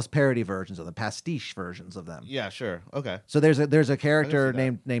almost parody versions of them, pastiche versions of them. Yeah, sure. Okay. So there's a character see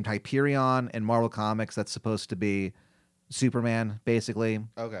that. named Hyperion in Marvel Comics that's supposed to be Superman, basically.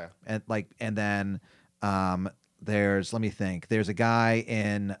 Okay. And then there's, let me think. There's a guy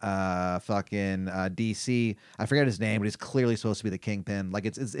in DC. I forget his name, but he's clearly supposed to be the Kingpin. Like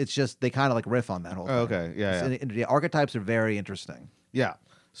it's just they kind of like riff on that whole thing. Okay. Yeah. The archetypes are very interesting. Yeah.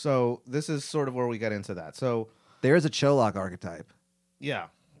 So this is sort of where we get into that. So There is a Cholak archetype. yeah,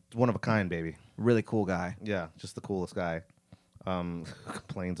 one of a kind, baby. Really cool guy. Yeah, just the coolest guy.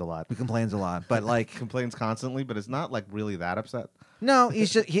 Complains a lot. He complains a lot, but like Complains constantly, but it's not like really that upset. no,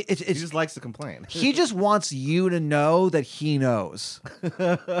 he's just He just likes to complain. he just wants you to know that he knows.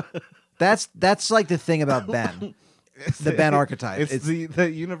 That's like the thing about Ben, the Ben archetype. It's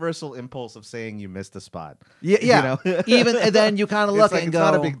the universal impulse of saying you missed a spot. yeah. You know? Even and then you kind of look It's like, and it's go,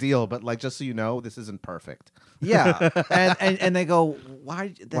 not a big deal, but like just so you know, this isn't perfect. yeah, and they go,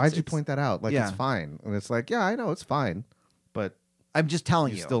 why? Why'd you point that out? Like yeah. it's fine, and it's like, yeah, I know it's fine, but I'm just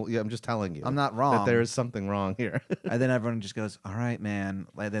telling you. I'm just telling you, I'm not wrong. that there is something wrong here. And then everyone just goes, all right, man.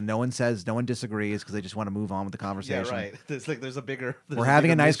 Like, then no one disagrees because they just want to move on with the Yeah, conversation. right. There's a bigger. We're having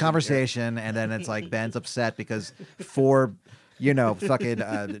a nice conversation, and then it's like Ben's upset because four, fucking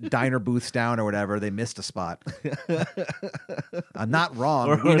diner booths down or whatever, they missed a spot. I'm not wrong.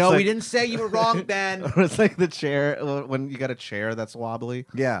 Or We it's like- we didn't say you were wrong, Ben. Or it's like the chair when you got a chair that's wobbly.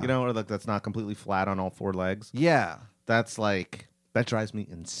 Yeah. or like that's not completely flat on all four legs. Yeah. That drives me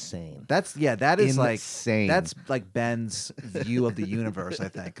insane. That is Insane. that's like Ben's view of the universe, I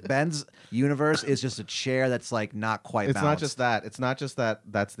think. Ben's universe is just a chair that's like not quite It's balanced. not just that. It's not just that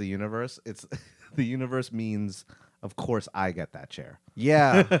that's the universe. It's the universe means, of course, I get that chair.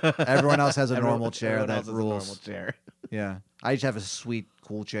 Yeah. Everyone else has a normal chair Everyone that else has a rules. normal chair. Yeah. I just have a sweet,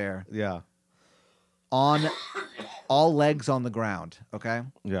 cool chair. Yeah. On all legs on the ground, okay?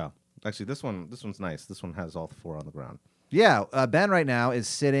 Yeah. Actually, this one's nice. This one has all four on the ground. Yeah, Ben right now is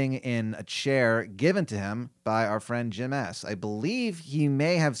sitting in a chair given to him by our friend Jim S. I believe he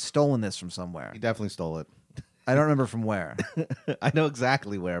may have stolen this from somewhere. He definitely stole it. I don't remember from where. I know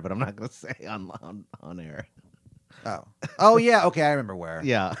exactly where, but I'm not going to say on air. Oh yeah, okay, I remember where.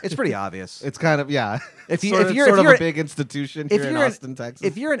 Yeah. It's pretty obvious. It's kind of If you- sort if of, you're- sort if of you're- a big institution if here in you're an- Austin, Texas.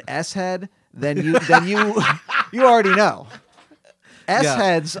 If you're an S head, then you you already know. S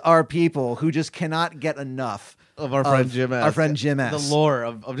heads are people who just cannot get enough of our friend Jim S. Our friend Jim S. The lore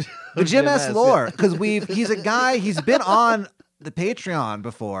of The Jim S. yeah. lore, because he's a guy. He's been on the Patreon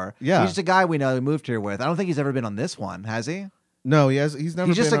before. Yeah. He's just a guy we know who moved here with. I don't think he's ever been on this one, has he? No, he's never.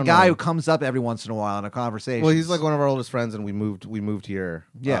 He's just been a on guy one. who comes up every once in a while in a conversation. Well, he's like one of our oldest friends, and we moved here.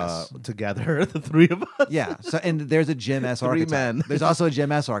 Yes. Together, the three of us. Yeah. So and there's a Jim S. Three archetype. men. There's also a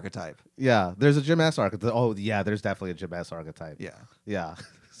Jim S. archetype. Yeah, there's a Jim S archetype. Oh, yeah, there's definitely a Jim S archetype. Yeah. Yeah.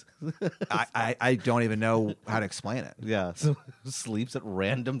 I don't even know how to explain it. Yeah. So sleeps at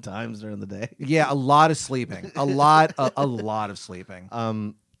random times during the day. Yeah, a lot of sleeping. A lot of sleeping.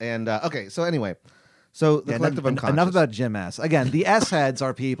 And okay, so anyway, so the collective unconscious. Enough about Jim S. Again, the S heads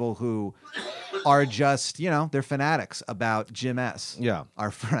are people who are just, they're fanatics about Jim S. Yeah.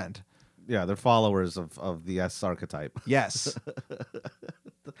 Our friend. Yeah, they're followers of the S archetype. Yes.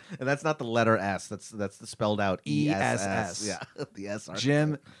 And that's not the letter S. That's spelled out ESS. Yeah, the S archetype.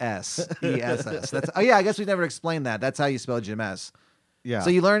 Jim S. ESS. That's I guess we never explained that. That's how you spell Jim S. Yeah. So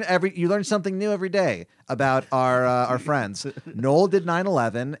you learn something new every day about our friends. Noel did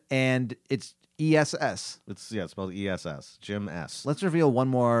 9/11 and it's ESS. It's spelled ESS. Jim S. Let's reveal one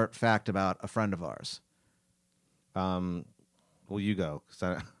more fact about a friend of ours. Well, you go.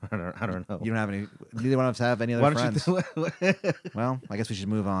 'Cause I don't know. You don't have any. Neither one of us have any Why other don't friends. you? Well, I guess we should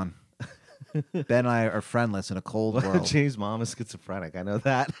move on. Ben and I are friendless in a cold world. Jay's mom is schizophrenic. I know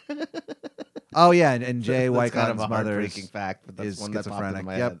that. Oh yeah, and Jay That's White kind of a mother heartbreaking fact, but that's is one that popped into schizophrenic.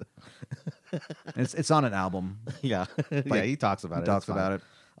 my Yep. head. It's on an album. Yeah, yeah. He talks about He it. talks It's about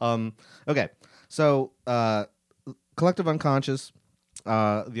fine. it. Okay, so collective unconscious,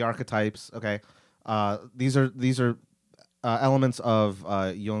 the archetypes. Okay, these are elements of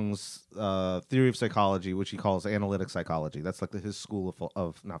Jung's theory of psychology, which he calls analytic psychology. That's like his school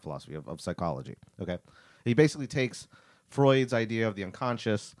of not philosophy of psychology. Okay, he basically takes Freud's idea of the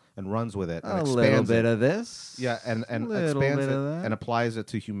unconscious and runs with it and A expands little bit it. of this. Yeah, and Little expands bit it of that. and applies it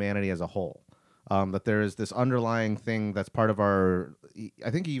to humanity as a whole. That there is this underlying thing that's part of our. I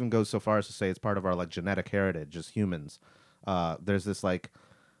think he even goes so far as to say it's part of our like genetic heritage as humans. There's this like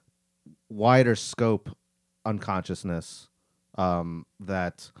wider scope unconsciousness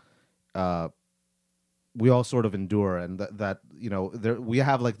that we all sort of endure, and that we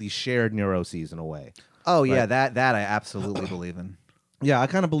have like these shared neuroses in a way. Oh yeah, Right. that I absolutely believe in. Yeah, I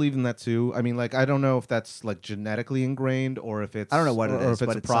kind of believe in that too. I mean, like, I don't know if that's like genetically ingrained or if it's I don't know what it or is, if it's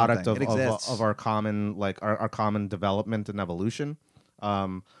but a it's product something. It exists. of our common like our common development and evolution.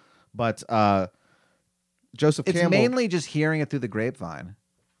 But Joseph It's Campbell. mainly just hearing it through the grapevine.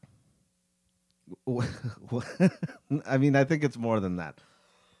 I mean, I think it's more than that.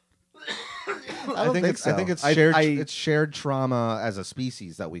 I don't think so. I think it's I- shared. I- It's shared trauma as a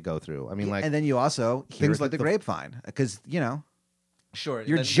species that we go through. I mean, like and then you also hear things it through like the the- grapevine because sure,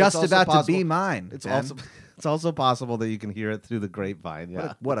 you're just about to be mine. It's Ben. also it's also possible that you can hear it through the grapevine.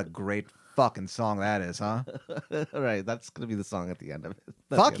 Yeah. What a great fucking song that is, huh? All right, that's gonna be the song at the end of it.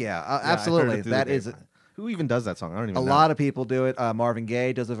 Fuck yeah, absolutely. That is Who even does that song? I don't even a know. lot of people do it. Marvin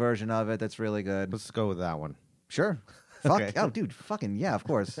Gaye does a version of it that's really good. Let's go with that one. Sure. Fuck. Okay. Oh, dude. Fucking yeah. Of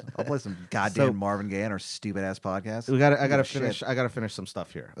course. I'll play some goddamn So- Marvin Gaye on our stupid ass podcast. I gotta Oh, finish. shit. I gotta finish some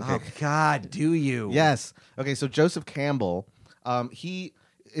stuff here. Okay. Oh God, do you? Yes. Okay. So Joseph Campbell,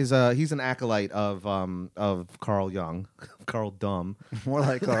 he's an acolyte of Carl Jung, Carl Dumb. More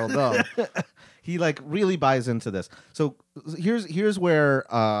like Carl Dumb. He like really buys into this. So here's where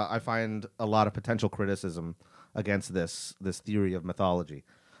I find a lot of potential criticism against this theory of mythology,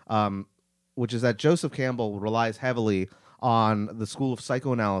 which is that Joseph Campbell relies heavily on the school of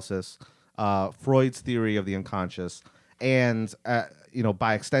psychoanalysis, Freud's theory of the unconscious, and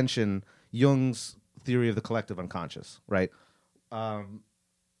by extension Jung's theory of the collective unconscious. Right.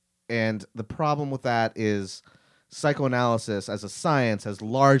 And the problem with that is psychoanalysis as a science has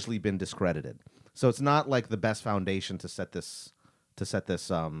largely been discredited. So it's not like the best foundation to set this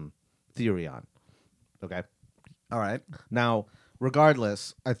theory on. Okay. All right. Now,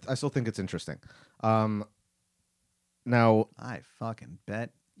 regardless, I still think it's interesting. Now, I fucking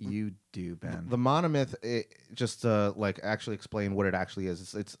bet you do, Ben. the monomyth, just to like actually explain what it actually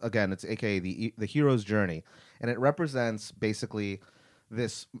is, it's AKA the hero's journey, and it represents basically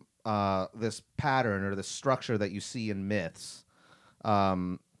this pattern or this structure that you see in myths,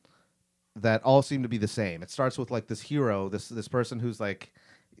 that all seem to be the same. It starts with like this hero, this person who's like,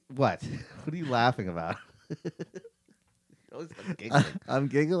 what? What are you laughing about? You're always like giggling. I'm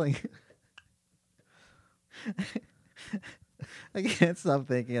giggling. I can't stop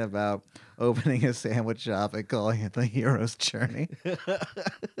thinking about opening a sandwich shop and calling it the hero's journey.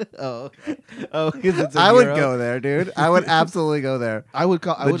 oh, because it's I would go there, dude. I would absolutely go there. I would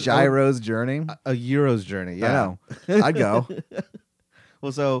call The gyro's journey. a Euro's journey. Yeah. I know. I'd go.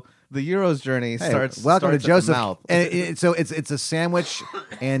 Well, so the Euro's journey Hey, starts. welcome starts to at the Joseph. mouth. And so it's a sandwich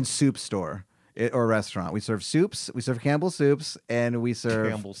and soup store. or restaurant. We serve soups. We serve Campbell's soups, and we serve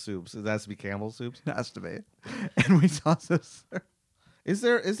Campbell soups. It has to be Campbell soups. It has to be, and we also serve. Is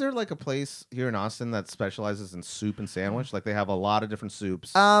there like a place here in Austin that specializes in soup and sandwich? Like they have a lot of different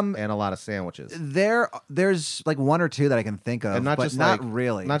soups and a lot of sandwiches. There's like one or two that I can think of, And not but just not like,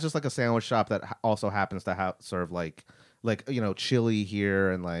 really. Not just like a sandwich shop that also happens to serve like chili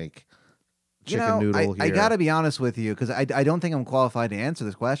here and like chicken noodle here. I gotta be honest with you because I don't think I'm qualified to answer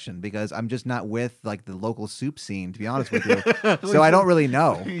this question because I'm just not with like the local soup scene, to be honest with you. So I don't really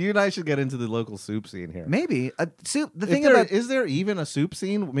know. You and I should get into the local soup scene here. Maybe soup. The If thing there- about is there even a soup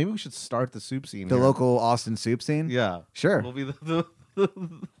scene? Maybe we should start the soup scene. the here. local Austin soup scene. Yeah, Sure. We'll be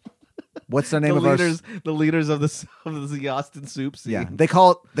What's the name the of leaders of the Austin soup scene. Yeah, they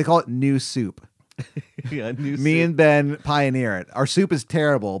call it new soup. Yeah, new Me soup. and Ben pioneer it. Our soup is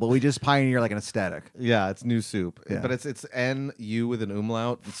terrible, but we just pioneer like an aesthetic. Yeah, it's new soup. Yeah. But it's NU with an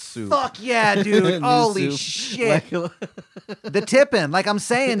umlaut. It's soup. Fuck yeah, dude! New Holy soup. shit! Like- The tipping, like I'm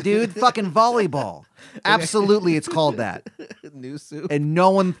saying, dude, fucking volleyball. Absolutely, it's called that, new soup. and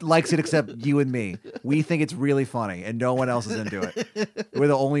no one likes it except you and me. We think it's really funny, and no one else is into it. We're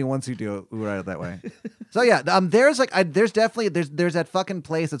the only ones who do it. Who write it that way. So yeah, there's definitely there's that fucking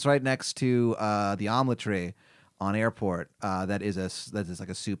place that's right next to the Omelet Tree on Airport. That is like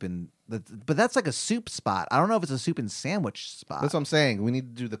a soup but that's like a soup spot. I don't know if it's a soup and sandwich spot. That's what I'm saying. We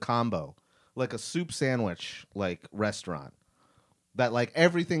need to do the combo, like a soup sandwich, like restaurant. That like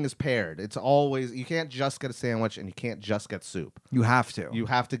everything is paired. It's always you can't just get a sandwich and you can't just get soup. You have to. You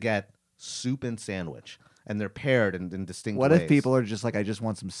have to get soup and sandwich, and they're paired in distinct What ways. if people are just like, I just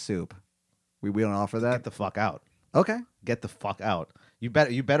want some soup? We don't offer that. Get the fuck out? Okay, Get the fuck out. You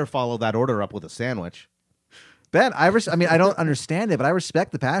better follow that order up with a sandwich. Ben. I mean, I don't understand it, but I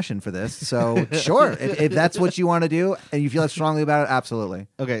respect the passion for this. So sure, if that's what you want to do and you feel strongly about it, absolutely.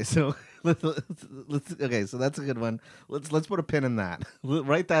 Okay, so let's okay, so that's a good one. Let's put a pin in that.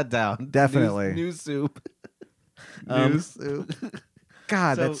 Write that down. Definitely. New soup. New soup.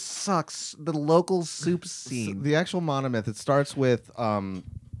 God, so- that sucks. The local soup So scene. the actual monomyth, it starts with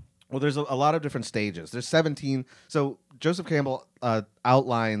well, there's a lot of different stages. There's 17. So Joseph Campbell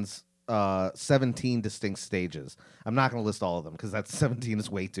outlines 17 distinct stages. I'm not going to list all of them because that's 17 is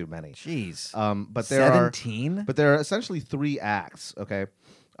way too many. Jeez. But there 17? but there are essentially 3 acts. Okay.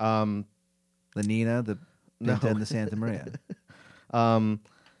 The Nina, the No. Pinta, and the Santa Maria.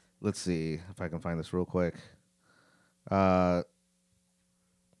 Let's see if I can find this real quick. Well,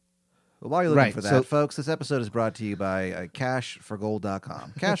 while you're looking Right, for that, so- folks, this episode is brought to you by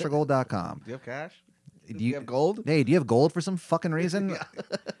cashforgold.com. Cashforgold.com. Do you have cash? Do Do you have gold? Hey, do you have gold for some fucking reason?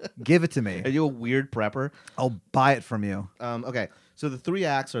 Give it to me. Are you a weird prepper? I'll buy it from you. Okay, so the 3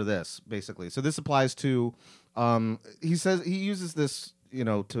 acts are this basically. So this applies to. He says he uses this, he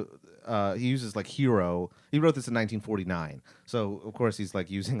uses like hero. He wrote this in 1949. So of course he's like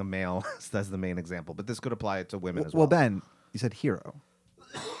using a male as the main example, but this could apply to women as well. Well, Ben, you said hero.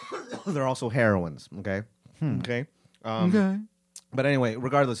 They're also heroines. Okay. Okay. Okay. But anyway,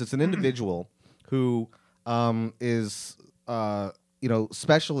 regardless, it's an individual who is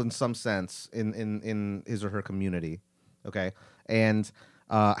special in some sense in his or her community, okay, and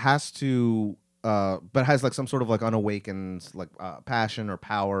has to but has like some sort of like unawakened like passion or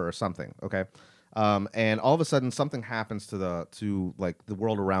power or something, okay, and all of a sudden something happens to the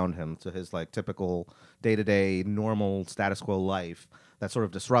world around him, to his like typical day-to-day normal status quo life that sort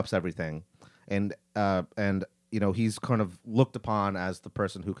of disrupts everything, and he's kind of looked upon as the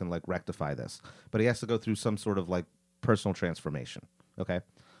person who can like rectify this, but he has to go through some sort of like personal transformation. Okay,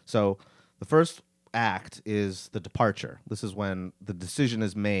 so the first act is the departure. This is when the decision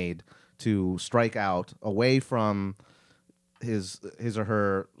is made to strike out away from his or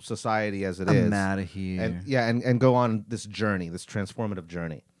her society as it is, I'm out of here. and go on this journey, this transformative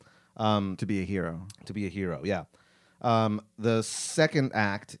journey, to be a hero. to be a hero. Yeah. The second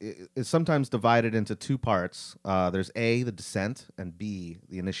act is sometimes divided into 2 parts. There's A, the descent, and B,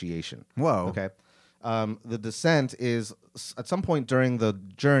 the initiation. Whoa. Okay. The descent is at some point during the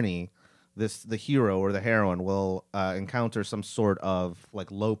journey, the hero or the heroine will encounter some sort of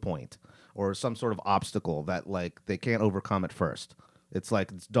like low point or some sort of obstacle that like they can't overcome at first. It's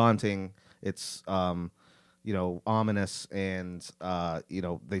like it's daunting. It's ominous, and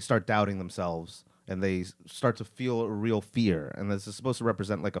they start doubting themselves. And they start to feel a real fear, and this is supposed to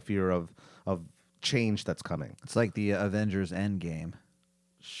represent like a fear of change that's coming. It's like the Avengers Endgame.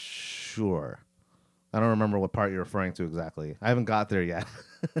 Sure, I don't remember what part you're referring to exactly. I haven't got there yet.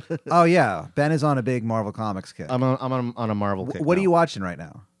 Oh yeah, Ben is on a big Marvel Comics kick. I'm on a Marvel kick. What are now. you watching right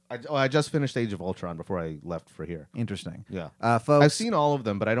now? I just finished Age of Ultron before I left for here. Interesting. Yeah. Folks, I've seen all of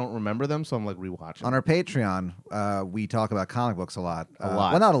them, but I don't remember them, so I'm like rewatching. on our Patreon, we talk about comic books a lot. A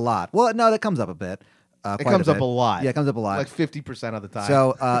lot. Well, not a lot. Well, no, that comes up a bit. It Quite comes up bit. a lot. Yeah, it comes up a lot. Like 50% of the time.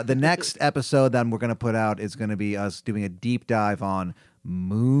 So the next episode that we're going to put out is going to be us doing a deep dive on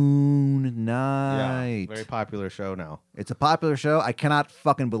Moon Knight. very popular show now. It's a popular show. I cannot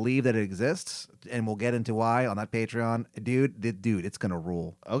fucking believe that it exists, and we'll get into why on that Patreon. Dude, it's going to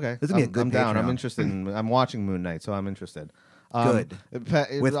rule. Okay. This is gonna be a good I'm down. I'm Patreon. interested. I'm watching Moon Knight, so I'm interested. Good.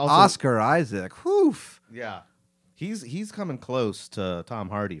 It With also- Oscar Isaac. Whew. Yeah. He's coming close to Tom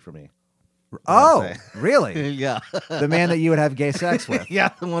Hardy for me. Oh, say. really? Yeah. The man that you would have gay sex with. Yeah,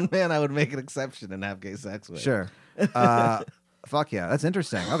 the one man I would make an exception and have gay sex with. Sure. Fuck yeah, that's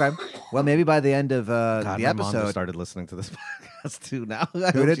interesting. Okay. Well, maybe by the end of God, the my mom just episode. started listening to this podcast too now.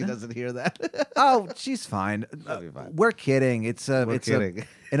 I Who hope did? she doesn't hear that. Oh, she's fine. She'll be fine. We're kidding. We're kidding.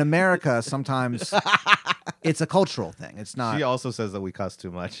 In America, sometimes it's a cultural thing. It's not. She also says that we cuss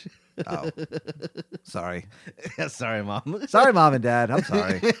too much. Oh, sorry. Yeah, sorry, Mom. Sorry, Mom and Dad. I'm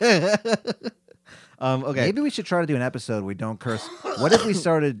sorry. Okay. Maybe we should try to do an episode where we don't curse. What if we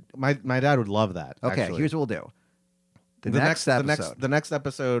started? My dad would love that. Okay, actually. here's what we'll do. The next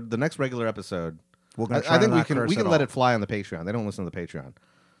episode, the next regular episode. we're gonna try I think to we not can curse at let all. it fly on the Patreon. They don't listen to the Patreon.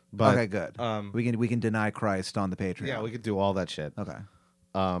 But, Okay, good. We can deny Christ on the Patreon. yeah, we could do all that shit. Okay.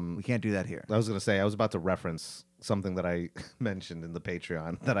 Um, We can't do that here. I was gonna say I was about to reference something that I mentioned in the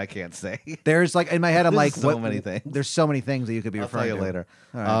Patreon that I can't say. There's like in my head, I'm like, So what? many things. There's so many things that you could be I'll tell referring you to later.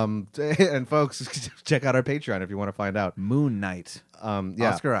 All right. And folks, check out our Patreon if you want to find out. Moon Knight.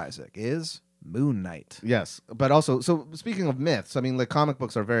 Yeah. Oscar Isaac is Moon Knight. Yes, but also, so speaking of myths, I mean, like comic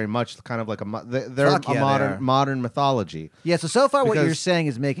books are very much kind of like they're Fuck a yeah, they are. modern mythology. Yeah. So far, what you're Because- saying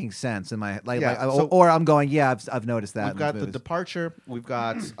is making sense in my like. Yeah, like so- or I'm going. Yeah, I've noticed that. We've in got these the movies. departure. We've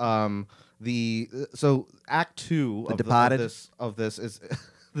got so Act Two The of, Departed. of this is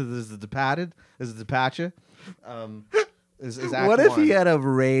this is the Departed. Is the Departure. Is Act What if One. he had a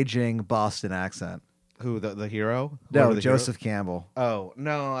raging Boston accent? Who the hero? No, Whoever the hero- Joseph Campbell. Oh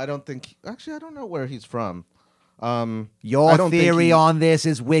no, I don't think. Actually, I don't know where he's from. Your I don't think theory he- on this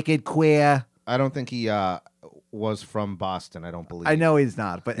is wicked queer. I don't think he was from Boston. I don't believe. I know he's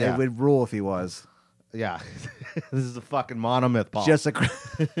not, but Yeah. it would rule if he was. Yeah, this is a fucking monomyth, Paul. Just a.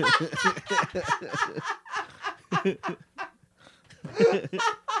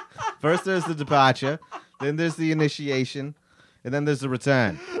 First, there's the departure, then there's the initiation, and then there's the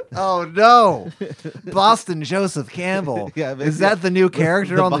return. Oh no, Boston Joseph Campbell. Yeah, is that the new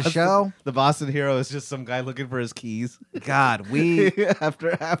character on the show? The Boston hero is just some guy looking for his keys God, we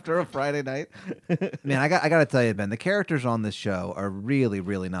after a Friday night. man, I got to tell you, Ben, the characters on this show are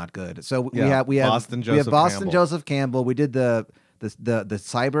really not good. So Yeah, we have Boston we have Joseph Boston Campbell. Joseph Campbell. We did the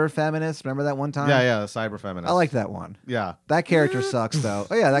cyber feminist. Remember that one time? Yeah, the cyber feminist. I like that one. Yeah, That character sucks though.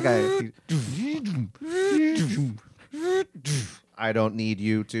 Oh yeah, that guy. I don't need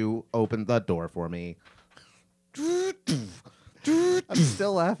you to open the door for me. I'm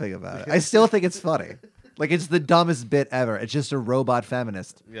still laughing about it. I still think it's funny. Like it's the dumbest bit ever. It's just a robot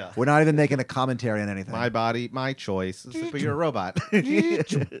feminist. Yeah. We're not even making a commentary on anything. My body, my choice. It's like, but you're a robot.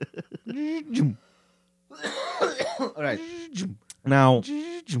 All right. Now,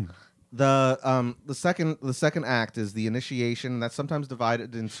 the second act is the initiation. That's sometimes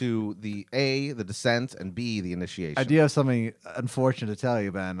divided into the A, the descent, and B, the initiation. I do have something unfortunate to tell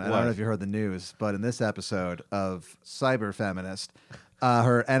you, Ben. I What? don't know if you heard the news, but in this episode of Cyber Feminist,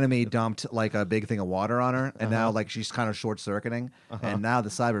 her enemy dumped like a big thing of water on her, and now like she's kind of short circuiting. And now the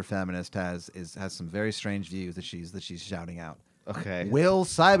Cyber Feminist has some very strange views that she's shouting out. Okay. Will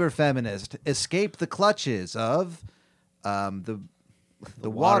Cyber Feminist escape the clutches of the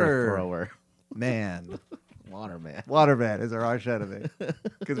water thrower. man? Water man. Waterman is her arch enemy.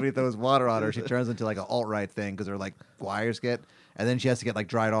 Because when he throws water on her, she turns into like an alt-right thing because her like wires get, and then she has to get like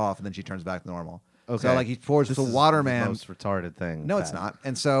dried off, and then she turns back to normal. Okay. So like he pours This the is Waterman. the most retarded thing. No, it's not.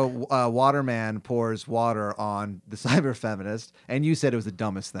 And so Waterman pours water on the cyber feminist, and you said it was the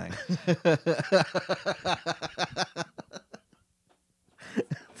dumbest thing.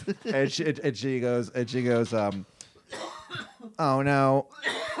 and she goes, oh no,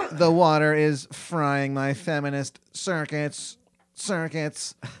 the water is frying my feminist circuits,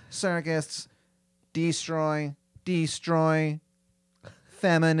 destroy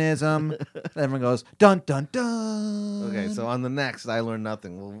feminism. Everyone goes, dun dun dun. Okay, so on the next, I learn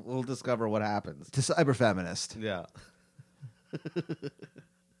nothing. We'll discover what happens. To cyber feminist. Yeah.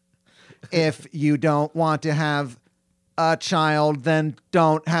 If you don't want to have a child, then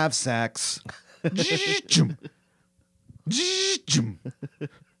don't have sex.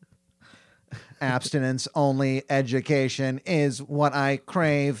 Abstinence only education is what I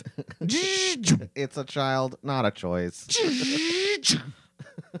crave. It's a child, not a choice.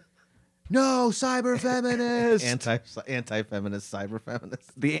 No, cyber feminist. Anti-feminist, cyber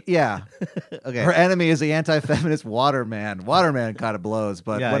feminist. Yeah. Okay. Her enemy is the anti-feminist Waterman. Waterman kind of blows,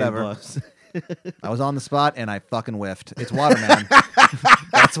 but Yeah, he whatever. blows. I was on the spot and I fucking whiffed. It's Waterman.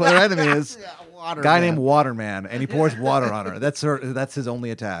 That's what her enemy is. Guy named Waterman, and he pours water on her. That's his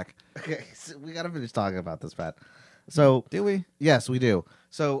only attack. Okay, so we gotta finish talking about this, Pat. So Do we? yes, we do.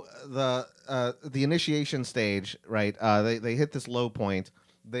 So the initiation stage, right? They hit this low point.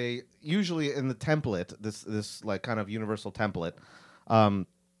 They usually in the template, this like kind of universal template.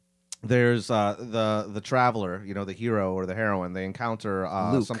 There's the traveler, the hero or the heroine. They encounter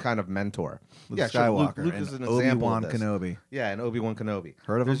Luke. some kind of mentor. Luke Sure, Skywalker. Luke and is an example Obi-Wan of this. Kenobi. Yeah, and Obi-Wan Kenobi.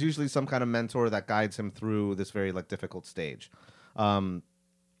 Heard of There's him? usually some kind of mentor that guides him through this very like difficult stage. And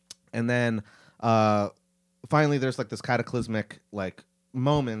then finally there's like this cataclysmic like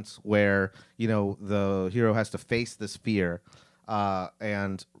moment where, the hero has to face this fear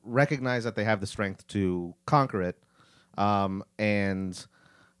and recognize that they have the strength to conquer it. And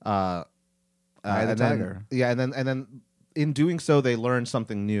Eye of the and then- tiger. yeah, and then in doing so, they learn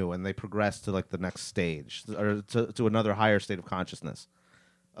something new and they progress to like the next stage or to another higher state of consciousness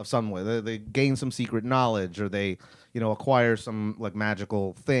of some way. They gain some secret knowledge or they, acquire some like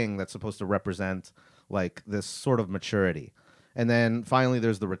magical thing that's supposed to represent like this sort of maturity. And then finally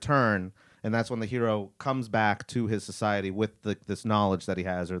there's the return, and that's when the hero comes back to his society with this knowledge that he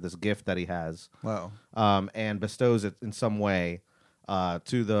has or this gift that he has, Wow. and bestows it in some way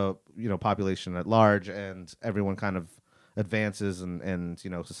to the population at large, and everyone kind of advances and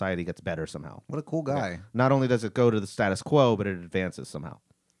society gets better somehow. What a cool guy. Not only does it go to the status quo, but it advances somehow.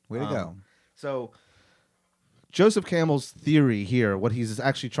 Way to go. So Joseph Campbell's theory here, what he's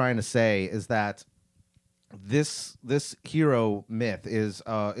actually trying to say is that this hero myth is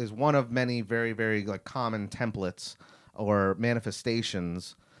one of many very, very like common templates or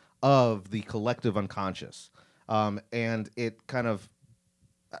manifestations of the collective unconscious. And it kind of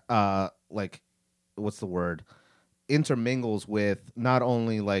like, what's the word? Intermingles with not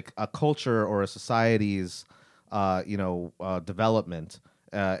only like a culture or a society's development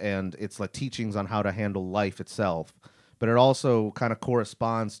and its like teachings on how to handle life itself, but it also kind of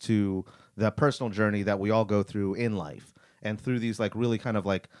corresponds to the personal journey that we all go through in life, and through these like really kind of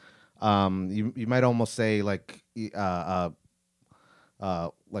like you might almost say like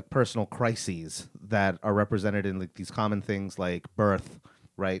personal crises that are represented in like these common things like birth,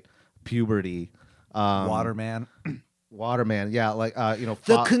 right, puberty, Waterman. Waterman, yeah, like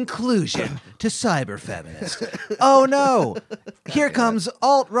The conclusion to cyber feminist. Oh no! Here comes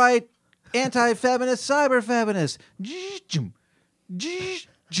alt-right, anti-feminist, cyber feminist.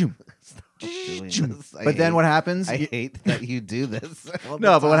 But then what happens? I hate that you do this.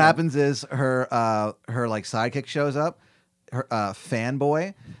 No, but what happens is her like sidekick shows up, her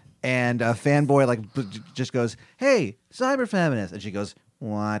fanboy, and fanboy like just goes, "Hey, cyber feminist," and she goes,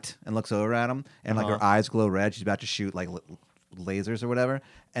 "What?" and looks over at him, and like her eyes glow red. She's about to shoot like lasers or whatever,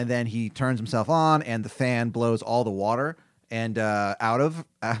 and then he turns himself on, and the fan blows all the water and out of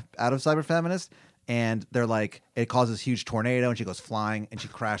cyber feminist. And they're like, it causes huge tornado, and she goes flying, and she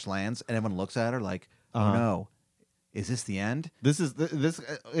crash lands, and everyone looks at her like, "Oh no, is this the end?" This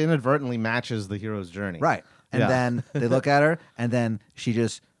inadvertently matches the hero's journey, Right. And Yeah. then they look at her, and then she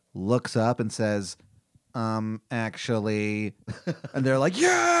just looks up and says, actually, and they're like,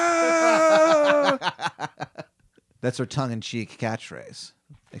 "Yeah!" That's her tongue-in-cheek catchphrase,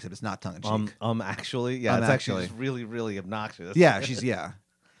 except it's not tongue-in-cheek. Actually, yeah, it's actually just really, really obnoxious. Yeah, she's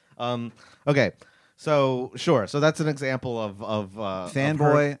Okay, so sure, so that's an example of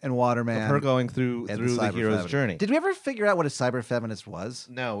fanboy and Waterman. of her going through and the cyber hero's feminist. journey. Did we ever figure out what a cyber feminist was?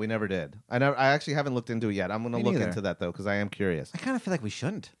 No, we never did. I actually haven't looked into it yet. I'm going to Me look neither. into that though because I am curious. I kind of feel like we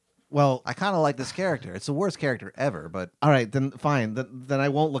shouldn't. Well, I kind of like this character. It's the worst character ever, but all right, then fine. Then I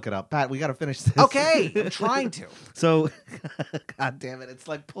won't look it up. Pat, we got to finish this. okay, I'm trying to. So, God damn it, it's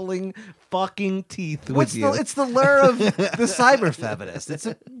like pulling fucking teeth What's with you. it's the lure of the cyber feminist. It's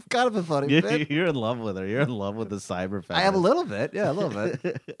kind of a funny bit. You're in love with her. You're in love with the cyber feminist. I have a little bit. Yeah, a little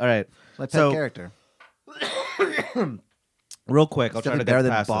bit. All right. It's my pet So- character. Real quick, I'll It's try to definitely get better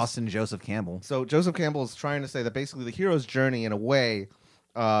than past this. Boston Joseph Campbell. So Joseph Campbell is trying to say that basically the hero's journey, in a way,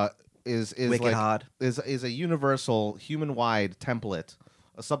 is Wicked like hot. is a universal, human-wide template.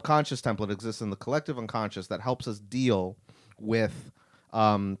 A subconscious template exists in the collective unconscious that helps us deal with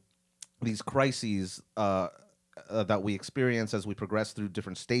these crises that we experience as we progress through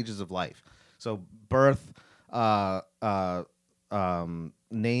different stages of life. So birth,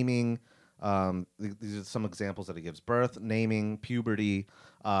 naming, These are some examples that he gives: birth, naming, puberty,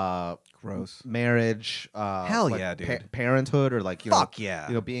 Gross. marriage, Hell yeah, dude. parenthood, or like Fuck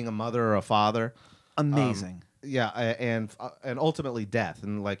yeah. being a mother or a father. Amazing. Yeah, and ultimately death,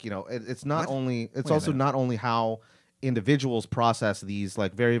 and like it's not What? only it's Wait a also minute. not only how individuals process these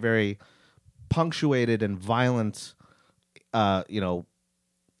like very very punctuated and violent,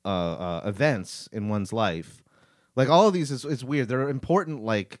 events in one's life. Like all of these is weird. They're important,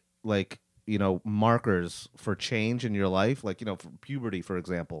 markers for change in your life, like for puberty, for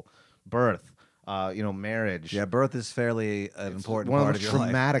example, birth, marriage. Yeah, birth is fairly an important One part of of the your life.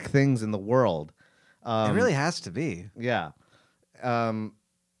 traumatic things in the world. It really has to be. Yeah.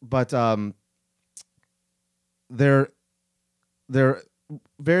 But they're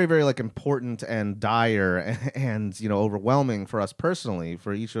very very like important and dire and overwhelming for us personally,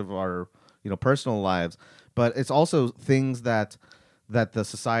 for each of our personal lives, but it's also things that the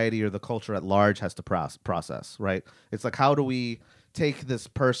society or the culture at large has to process, right? It's like, how do we take this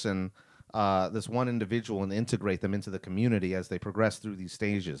person, this one individual, and integrate them into the community as they progress through these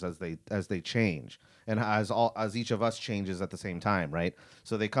stages, as they change, and as each of us changes at the same time, right?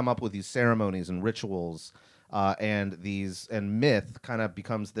 So they come up with these ceremonies and rituals, and myth kind of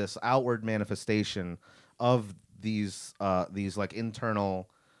becomes this outward manifestation of these like internal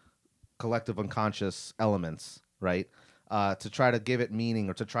collective unconscious elements, right? To try to give it meaning,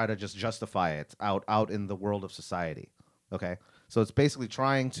 or to try to just justify it out in the world of society. Okay, so it's basically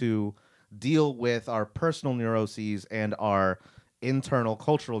trying to deal with our personal neuroses and our internal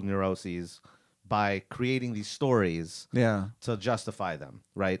cultural neuroses by creating these stories Yeah. to justify them,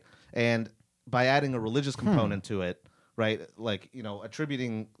 right? And by adding a religious component to it, right? Like,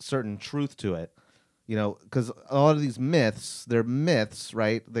 attributing certain truth to it, because a lot of these myths, they're myths,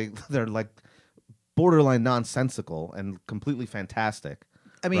 right? They're like borderline nonsensical and completely fantastic.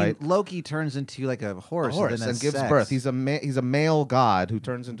 I mean, right? Loki turns into like a horse, And gives birth. He's a male god who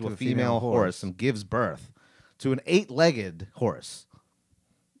turns into a female horse and gives birth to an 8-legged horse.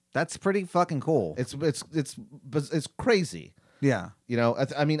 That's pretty fucking cool. It's crazy. Yeah.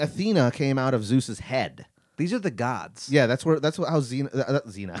 I mean, Athena came out of Zeus's head. These are the gods. Yeah, how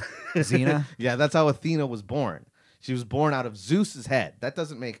Xena. Xena? Yeah, that's how Athena was born. She was born out of Zeus's head. That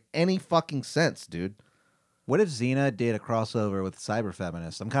doesn't make any fucking sense, dude. What if Xena did a crossover with cyber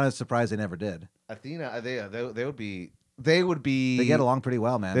feminists? I'm kind of surprised they never did. Athena, they would be. They would be. They get along pretty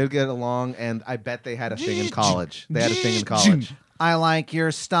well, man. They would get along, and I bet they had a thing in college. They had a thing in college. I like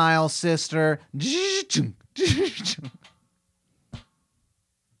your style, sister.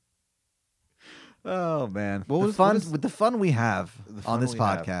 Oh man, the fun we have on this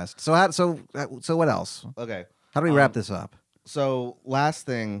podcast. So what else? Okay, how do we wrap this up? So last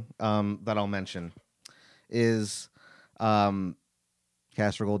thing that I'll mention is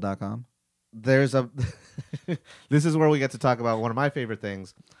CastorGold.com. There's a this is where we get to talk about one of my favorite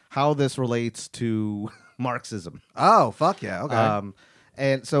things, how this relates to Marxism. Oh, fuck yeah. Okay.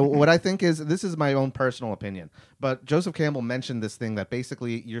 And so what I think is, this is my own personal opinion, but Joseph Campbell mentioned this thing that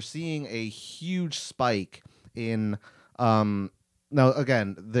basically you're seeing a huge spike in now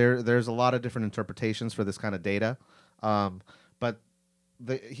again, there's a lot of different interpretations for this kind of data. But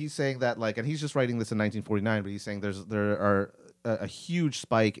he's saying that, like, and he's just writing this in 1949, but he's saying there are a huge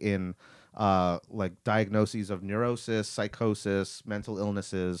spike in like diagnoses of neurosis, psychosis, mental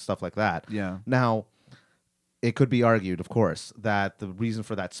illnesses, stuff like that. Yeah. Now, it could be argued, of course, that the reason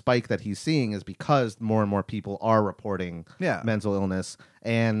for that spike that he's seeing is because more and more people are reporting mental illness,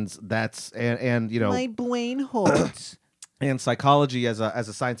 and that's and my brain hurts. And psychology as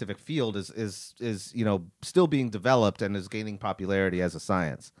a scientific field is still being developed and is gaining popularity as a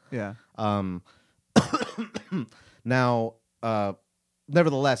science. Yeah. Now,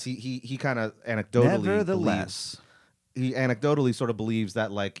 nevertheless, he kind of anecdotally sort of believes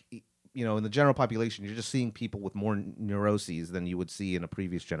that, like, in the general population, you're just seeing people with more neuroses than you would see in a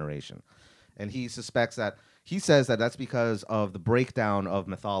previous generation. And he says that that's because of the breakdown of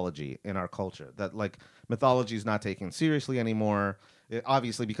mythology in our culture. That, like, mythology is not taken seriously anymore.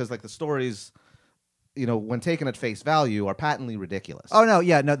 Obviously, because, like, the stories, when taken at face value, are patently ridiculous. Oh no,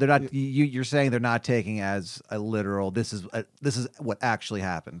 yeah, no, they're not. You're saying they're not taking as a literal. This is what actually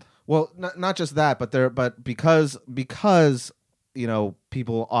happened. Well, not just that, but because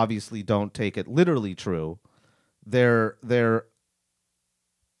people obviously don't take it literally true, they're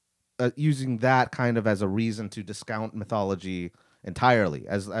using that kind of as a reason to discount mythology entirely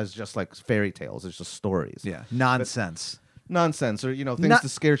as just like fairy tales. It's just stories. Yeah, nonsense, or things to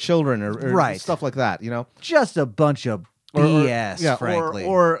scare children or right. stuff like that. Just a bunch of BS, frankly.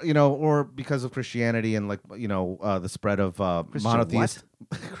 or because of Christianity and the spread of monotheist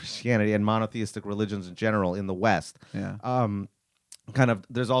Christianity and monotheistic religions in general in the West. Yeah. Kind of,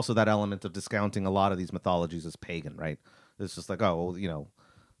 there's also that element of discounting a lot of these mythologies as pagan, right? It's just like, oh, well,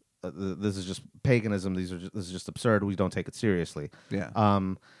 this is just paganism. This is just absurd. We don't take it seriously. Yeah.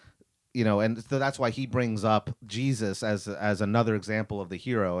 And so that's why he brings up Jesus as another example of the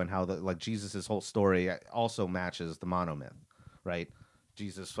hero, and how Jesus's whole story also matches the monomyth, right?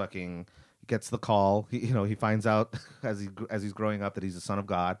 Jesus fucking gets the call. He finds out as he's growing up that he's the son of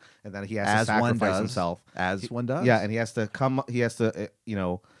God, and then he has to sacrifice himself. One does. Yeah, and he has to come. He has to.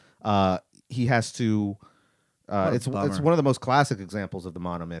 It's one of the most classic examples of the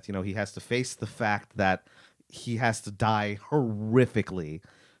monomyth. He has to face the fact that he has to die horrifically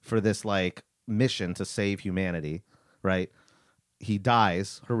for this mission to save humanity, right? He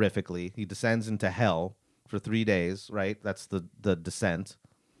dies horrifically. He descends into hell for 3 days, right? That's the descent.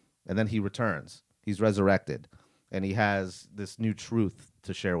 And then he returns. He's resurrected. And he has this new truth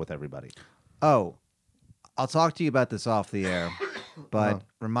to share with everybody. Oh, I'll talk to you about this off the air, but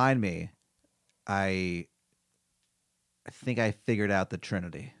remind me, I think I figured out the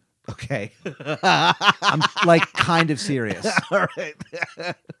Trinity. Okay. I'm kind of serious. All right.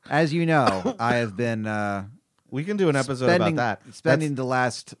 As you know, I have been we can do an episode about that. Spending the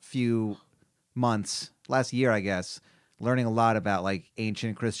last few months, last year, I guess, learning a lot about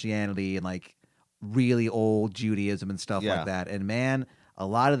ancient Christianity and really old Judaism and stuff like that. And man, a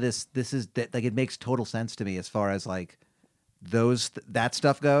lot of this is that it makes total sense to me as far as that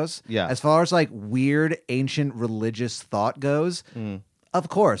stuff goes. Yeah. As far as weird ancient religious thought goes, of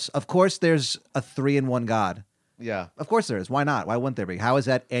course there's a 3-in-1 God. Yeah. Of course there is. Why not? Why wouldn't there be? How is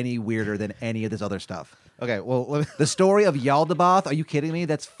that any weirder than any of this other stuff? Okay, well, the story of Yaldabaoth, are you kidding me?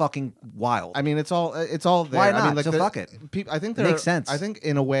 That's fucking wild. I mean, it's all there. Why not? I mean, so fuck it. I think it makes sense. I think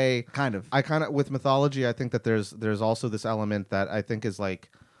in a way, kind of. With mythology, I think that there's also this element that I think is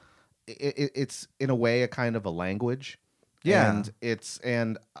it's in a way a kind of a language. Yeah.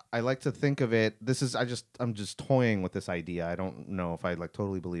 And I like to think of it. I'm just toying with this idea. I don't know if I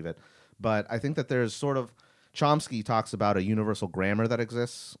totally believe it, but I think that there's sort of, Chomsky talks about a universal grammar that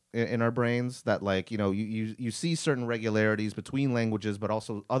exists in our brains, that you see certain regularities between languages, but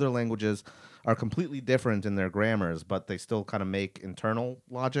also other languages are completely different in their grammars, but they still kind of make internal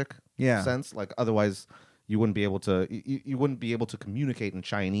logic sense. Otherwise you wouldn't be able to communicate in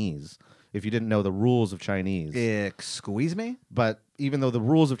Chinese if you didn't know the rules of Chinese. Excuse me? But even though the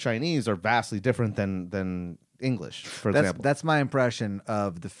rules of Chinese are vastly different than English, for example. That's my impression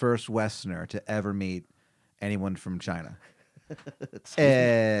of the first Westerner to ever meet anyone from China.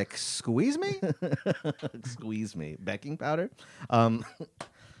 Squeeze me? Squeeze me. Baking powder?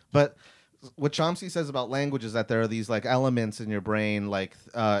 But what Chomsky says about language is that there are these elements in your brain,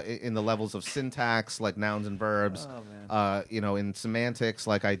 in the levels of syntax, nouns and verbs, in semantics,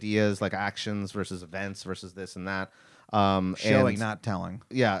 ideas, actions versus events versus this and that. Showing, not telling.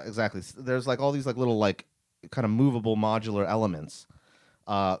 Yeah, exactly. There's all these little kind of movable modular elements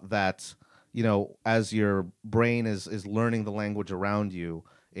that, as your brain is learning the language around you,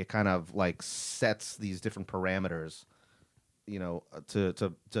 it kind of sets these different parameters,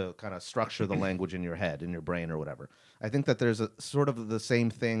 to kind of structure the language in your head, in your brain or whatever. I think that there's a sort of the same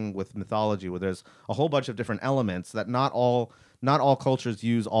thing with mythology, where there's a whole bunch of different elements that not all cultures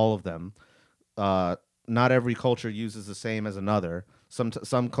use all of them. Not every culture uses the same as another.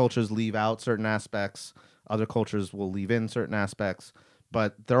 Some cultures leave out certain aspects. Other cultures will leave in certain aspects.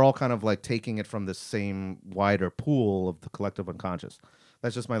 But they're all kind of taking it from the same wider pool of the collective unconscious.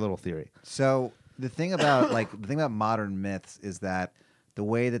 That's just my little theory. So the thing about modern myths is that the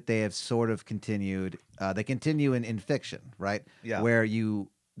way that they have sort of continued, they continue in fiction, right? Yeah. Where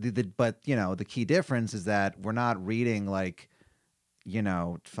but the key difference is that we're not reading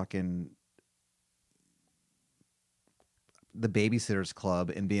fucking The Babysitter's Club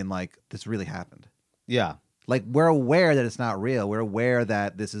and being this really happened. Yeah. We're aware that it's not real. We're aware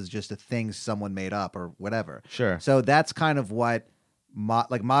that this is just a thing someone made up or whatever. Sure. So that's kind of what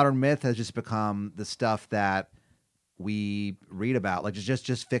modern myth has just become the stuff that we read about,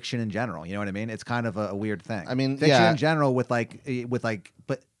 just fiction in general. You know what I mean? It's kind of a weird thing. I mean, fiction in general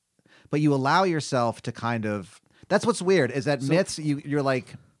but you allow yourself to kind of. That's what's weird is that myths you're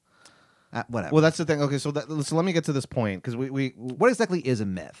whatever. Well, that's the thing. Okay, so let me get to this point because we what exactly is a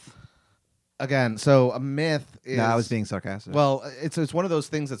myth? again, so a myth is. No, I was being sarcastic. Well, it's one of those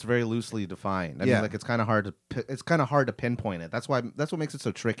things that's very loosely defined. I Yeah. mean, like it's kind of hard to pinpoint it. That's what makes it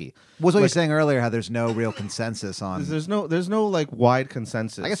so tricky. was what you were like- saying earlier, how there's no real consensus on. There's no like wide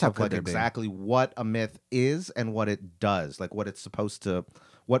consensus. I guess how of could like there be? exactly what a myth is and what it does, like what it's supposed to,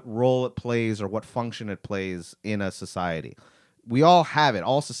 what role it plays or what function it plays in a society. We all have it.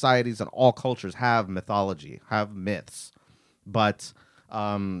 All societies and all cultures have mythology, have myths, but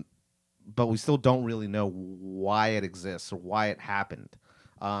we still don't really know why it exists or why it happened.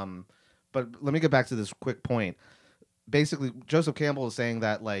 But let me get back to this quick point. Basically, Joseph Campbell is saying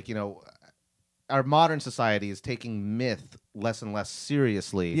that, like, you know, our modern society is taking myth less and less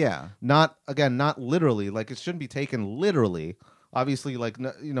seriously. Yeah. Not literally. Like, it shouldn't be taken literally. Obviously, like,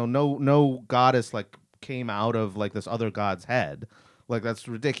 no goddess like came out of like this other god's head. Like, that's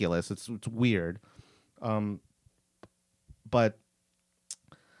ridiculous. It's weird. But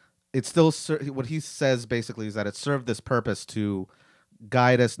it's still what he says basically is that it served this purpose to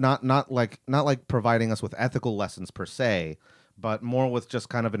guide us, not like providing us with ethical lessons per se, but more with just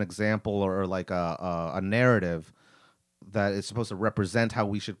kind of an example or like a narrative that is supposed to represent how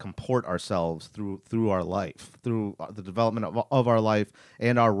we should comport ourselves through our life, through the development of our life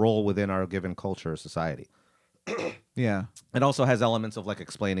and our role within our given culture or society. Yeah. It also has elements of like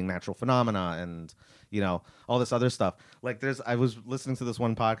explaining natural phenomena and, you know, all this other stuff. Like I was listening to this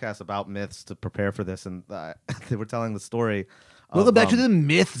one podcast about myths to prepare for this, and they were telling the story. Welcome back to the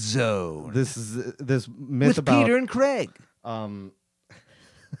Myth Zone. This myth with about Peter and Craig.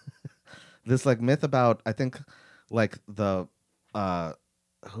 This like myth about, I think, like the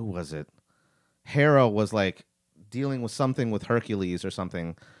who was it? Hera was like dealing with something with Hercules or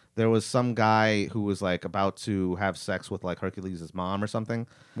something. There was some guy who was like about to have sex with like Hercules' mom or something.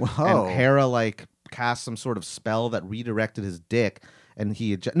 Whoa. And Hera like cast some sort of spell that redirected his dick, and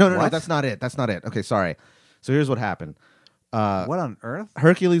he no, What? that's not it. Okay, sorry. So here's what happened. What on earth?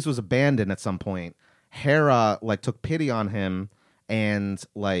 Hercules was abandoned at some point. Hera like took pity on him and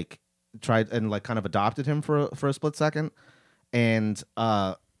like tried and like kind of adopted him for a split second, and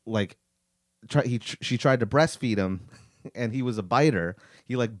she tried to breastfeed him, and he was a biter.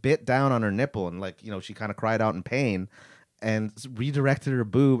 He like bit down on her nipple, and like, you know, she kind of cried out in pain, and redirected her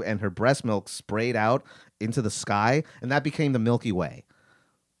boob, and her breast milk sprayed out into the sky, and that became the Milky Way.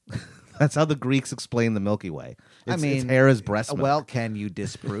 That's how the Greeks explain the Milky Way. It's Hera's breast milk. Well, can you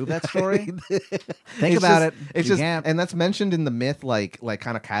disprove that story? Think It's about just- it. It's You just, can't. and that's mentioned in the myth, like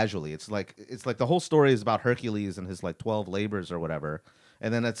kind of casually. It's like the whole story is about Hercules and his like 12 labors or whatever.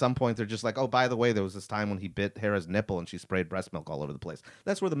 And then at some point they're just like, oh, by the way, there was this time when he bit Hera's nipple and she sprayed breast milk all over the place.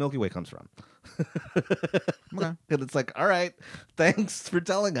 That's where the Milky Way comes from. Okay. And it's like, all right, thanks for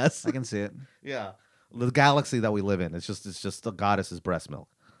telling us. I can see it. Yeah, the galaxy that we live in. It's just a goddess's breast milk.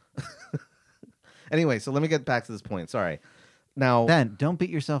 Anyway, so let me get back to this point. Sorry. Now, Ben, don't beat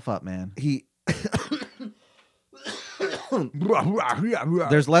yourself up, man.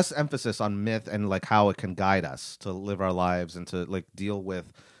 there's less emphasis on myth and like how it can guide us to live our lives and to like deal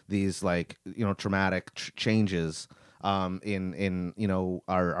with these like, you know, traumatic changes in you know,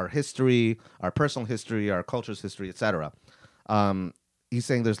 our history, our personal history, our culture's history, etc. He's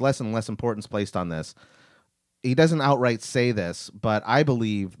saying there's less and less importance placed on this. He doesn't outright say this, but I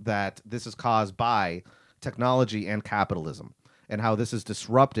believe that this is caused by technology and capitalism, and how this has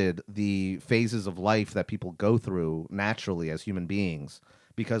disrupted the phases of life that people go through naturally as human beings,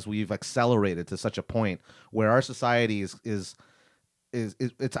 because we've accelerated to such a point where our society is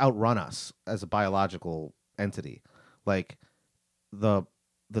it's outrun us as a biological entity. Like the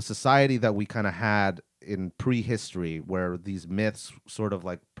society that we kind of had in prehistory, where these myths sort of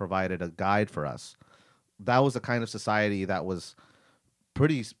like provided a guide for us. That was a kind of society that was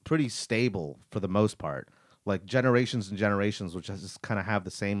pretty stable for the most part. Like generations and generations, which just kind of have the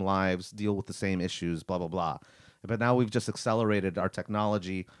same lives, deal with the same issues, blah blah blah. But now we've just accelerated our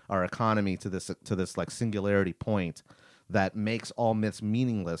technology, our economy to this like singularity point that makes all myths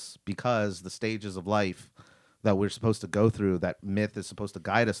meaningless, because the stages of life that we're supposed to go through, that myth is supposed to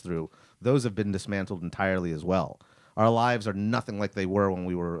guide us through, those have been dismantled entirely as well. Our lives are nothing like they were when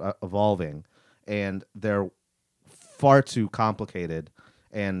we were evolving, and they're far too complicated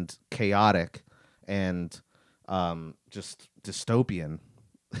and chaotic and just dystopian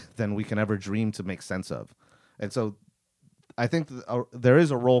than we can ever dream to make sense of. And so I think there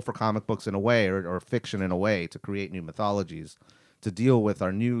is a role for comic books in a way, or fiction in a way, to create new mythologies to deal with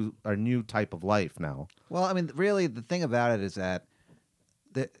our new type of life now. Well, I mean, really, the thing about it is that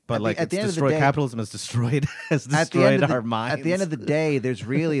At the end of the day, capitalism has destroyed our minds. At the end of the day, there's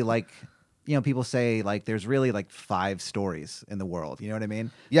really like people say like there's really like 5 stories in the world. You know what I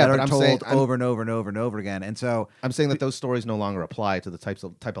mean? Yeah, that but are I'm told saying- over and over and over and over again. And so I'm saying that those stories no longer apply to the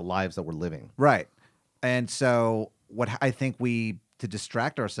type of lives that we're living. right. And so what I think to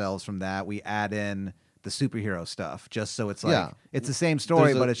distract ourselves from that, we add in the superhero stuff just so it's like Yeah. it's the same story,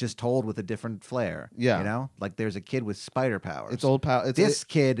 There's a- but it's just told with a different flair. Yeah. Like there's a kid with spider powers. It's old power. This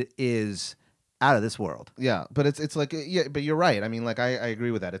kid is out of this world. Yeah, but it's like yeah, but you're right. I mean, like I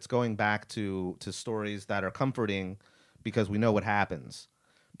agree with that. It's going back to stories that are comforting because we know what happens.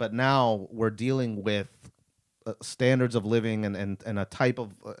 But now we're dealing with standards of living and a type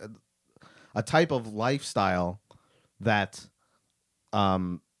of lifestyle that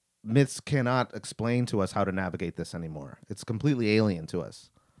myths cannot explain to us how to navigate this anymore. It's completely alien to us.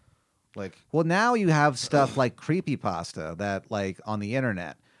 Like Well, now you have stuff like creepypasta that like on the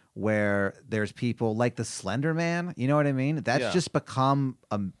internet where there's people like the Slender Man, you know what I mean? That's Yeah. just become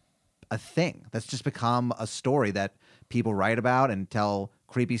a thing. That's just become a story that people write about and tell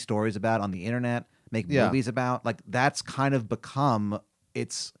creepy stories about on the internet, make Yeah. movies about. Like that's kind of become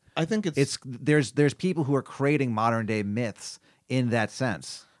I think there's people who are creating modern day myths in that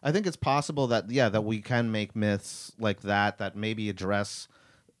sense. I think it's possible that that we can make myths like that maybe address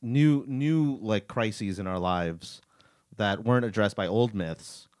new like crises in our lives that weren't addressed by old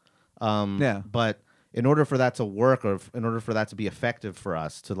myths. Yeah. But in order for that to work, or in order for that to be effective for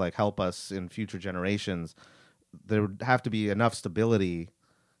us to like help us in future generations, there would have to be enough stability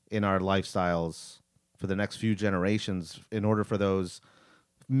in our lifestyles for the next few generations in order for those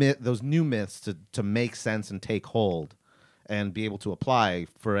new myths to make sense and take hold and be able to apply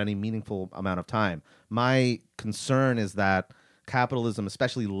for any meaningful amount of time. My concern is that capitalism,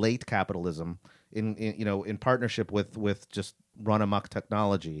 especially late capitalism, in partnership with just run amok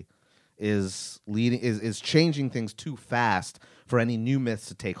technology, is changing things too fast for any new myths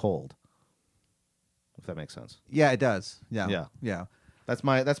to take hold. If that makes sense. Yeah, it does. Yeah. Yeah. Yeah. That's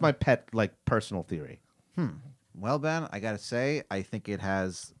my pet like personal theory. Well, Ben, I got to say, I think it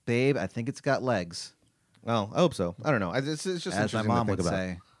has, babe, I think it's got legs. Well, I hope so. I don't know. It's just As interesting my mom to think would about.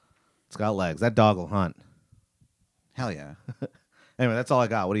 say. It's got legs. That dog will hunt. Hell yeah. Anyway, that's all I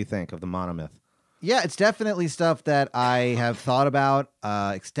got. What do you think of the monomyth? Yeah, it's definitely stuff that I have thought about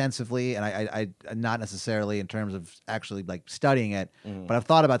extensively, and I not necessarily in terms of actually like studying it, but I've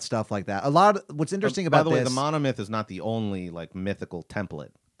thought about stuff like that. A lot of what's interesting about By the way, this, the monomyth is not the only like mythical template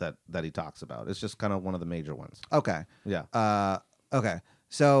that he talks about. It's just kind of one of the major ones. okay, Yeah. okay,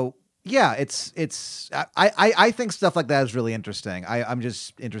 so yeah, I think stuff like that is really interesting. I'm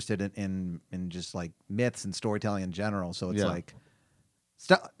just interested in just like myths and storytelling in general. So it's Yeah. like.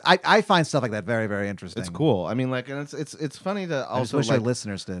 I find stuff like that very, very interesting. It's cool. I mean, like, and it's funny to I just also wish like, our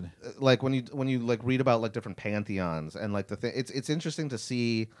listeners did. like when you like read about like different pantheons and like the thing. It's interesting to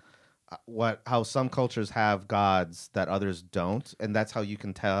see how some cultures have gods that others don't, and that's how you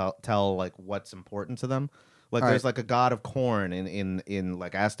can tell like what's important to them. Like All there's right. like a god of corn in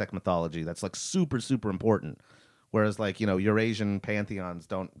like Aztec mythology that's like super super important, whereas like Eurasian pantheons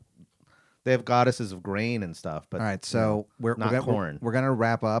don't. They have goddesses of grain and stuff, but All right, so we're not gonna, corn. We're gonna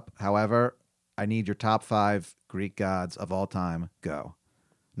wrap up. However, I need your top 5 Greek gods of all time. Go.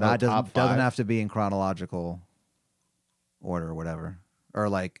 No, Oh, it doesn't top 5? doesn't have to be in chronological order or whatever, or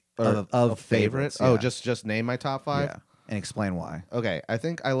like Or of favorite. favorites. Oh, yeah. just name my top 5. yeah, and explain why. Okay, I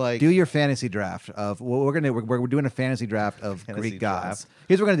think I like. Do your fantasy draft of what we're gonna do. We're doing a fantasy draft of Fantasy Greek gods. draft.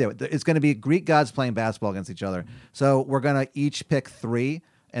 Here's what we're gonna do. It's gonna be Greek gods playing basketball against each other. So we're gonna each pick 3.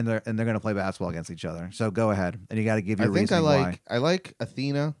 And they're gonna play basketball against each other. So go ahead, and you got to give your I think I reasoning like why. I like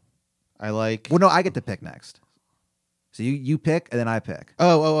Athena. I like. Well, no, I get to pick next. So you pick, and then I pick.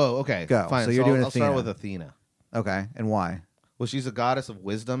 Oh, okay. Go. Fine. So you're doing I'll start Athena. with Athena. Okay, and why? Well, she's a goddess of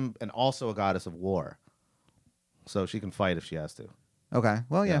wisdom and also a goddess of war. So she can fight if she has to. Okay,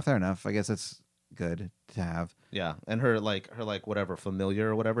 well, yeah, Yeah. fair enough. I guess it's good to have. Yeah, and her whatever familiar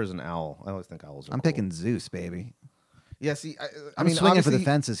or whatever is an owl. I always think owls are. I'm cool. picking Zeus, baby. Yeah, see, I I'm mean, swinging for the obviously,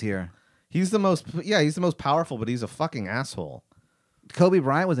 fences here. He's the most. Yeah, he's the most powerful, but he's a fucking asshole. Kobe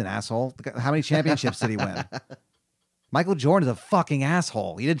Bryant was an asshole. How many championships did he win? Michael Jordan is a fucking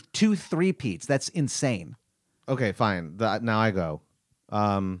asshole. He did 2 3-peats. That's insane. Okay, fine. Now I go.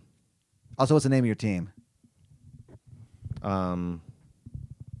 Also, what's the name of your team?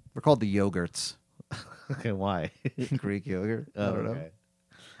 We're called the Yogurts. Okay, why? Greek yogurt. I don't know. Okay.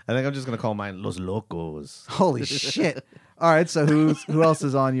 I think I'm just gonna call mine Los Locos. Holy shit! All right, so who else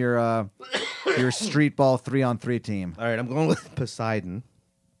is on your street ball 3-on-3 team? All right, I'm going with Poseidon.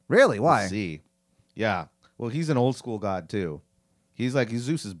 Really? Why? See, yeah. Well, he's an old school god too. He's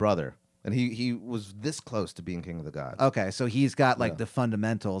Zeus's brother. and he was this close to being king of the gods. Okay, so he's got like Yeah. the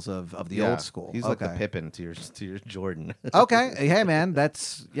fundamentals of the Yeah, old school. He's like the Okay. Pippin to your Jordan. Okay. Hey, man,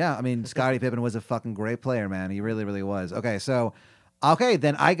 that's yeah. I mean, Scottie Pippen was a fucking great player, man. He really, really was. Okay, so, okay,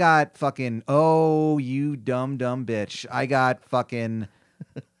 then I got fucking. Oh, you dumb bitch! I got fucking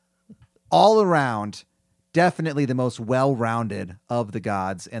all around, definitely the most well-rounded of the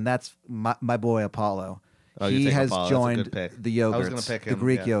gods, and that's my boy Apollo. Oh, you He take has Apollo. That's a joined good pick. the I was yogurts, gonna pick the him,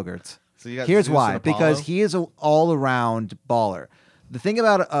 Greek yeah. yogurts. So you got Here's Zeus why: and because Apollo? he is an all-around baller. The thing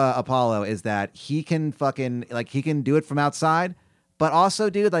about Apollo is that he can fucking like he can do it from outside, but also,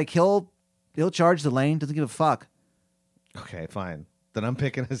 dude, like he'll charge the lane, doesn't give a fuck. Okay, fine. Then I'm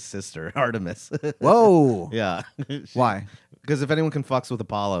picking his sister, Artemis. Whoa, Yeah. why? Because if anyone can fucks with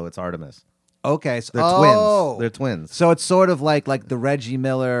Apollo, it's Artemis. Okay, so They're oh. twins. They're twins. So it's sort of like the Reggie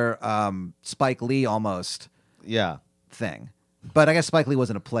Miller, Spike Lee almost Yeah. thing, but I guess Spike Lee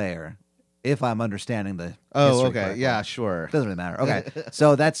wasn't a player, if I'm understanding the. Oh, history okay. correctly. Yeah, sure. Doesn't really matter. Okay,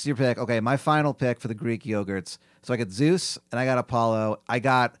 so that's your pick. Okay, my final pick for the Greek yogurts. So I got Zeus and I got Apollo. I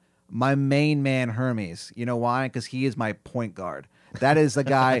got my main man Hermes. You know why? Because he is my point guard. That is the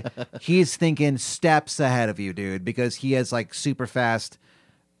guy. He's thinking steps ahead of you, dude. Because he has like super fast.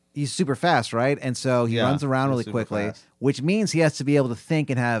 He's super fast, right? And so he Yeah, runs around he's really super quickly, fast. which means he has to be able to think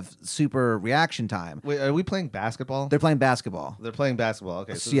and have super reaction time. Wait, are we playing basketball? They're playing basketball. They're playing basketball.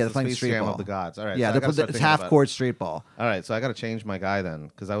 Okay, so Yeah, this they're is playing Space street Jam ball. of the gods. All right. Yeah, so I gotta it's start thinking half about- court street ball. All right, so I got to change my guy then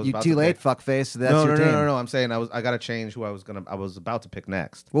because I was You about too to late, pick- fuckface. That's No, your no, team. no, no, no. I'm saying I got to change who I was about to pick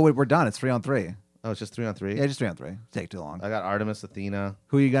next. Well, we're done. It's 3-on-3. Oh, it's just 3-on-3. Yeah, just 3-on-3. Take too long. I got Artemis, Athena,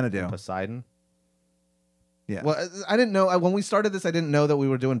 Who are you gonna do? Poseidon. Yeah. Well, I didn't know when we started this. I didn't know that we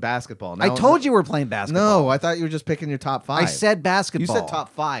were doing basketball. I Now- told you we're playing basketball. No, I thought you were just picking your top 5. I said basketball. You said top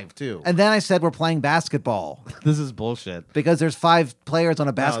 5 too. And then I said we're playing basketball This is bullshit. because there's 5 players on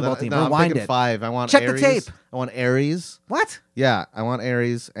a basketball team. No, I'm Rewind picking it. 5. I want Check the Ares. tape. I want Ares. What? Yeah, I want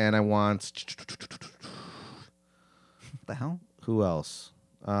Ares, and I want What the hell? who else?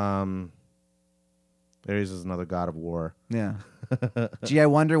 Ares is another god of war. Yeah. Gee, I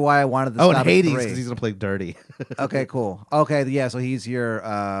wonder why I wanted to Oh, stop and Hades at because 3. he's gonna play dirty. Okay, cool. Okay, yeah. So he's your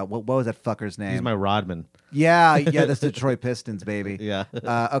what was that fucker's name? He's my Rodman. Yeah, that's the Detroit Pistons, baby. Yeah.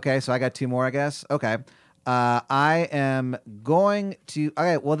 Okay, so I got 2 more, I guess. Okay. I am going to.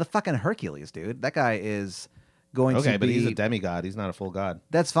 Okay, well, the fucking Hercules, dude. That guy is going Okay, to but be. he's a demigod. He's not a full god.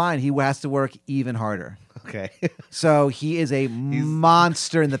 That's fine. He has to work even harder. Okay. So he is a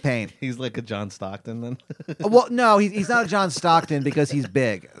monster in the paint. He's like a John Stockton then. Well, no, he's not John Stockton because he's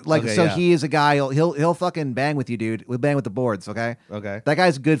big. Like, Okay, so yeah. he is a guy. He'll fucking bang with you, dude. We'll bang with the boards. Okay. Okay. That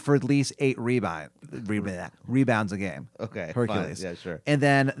guy's good for at least 8 rebounds a game. Okay. Hercules. Fine. Yeah, sure. And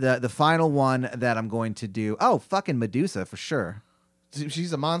then the final one that I'm going to do. Oh, fucking Medusa for sure.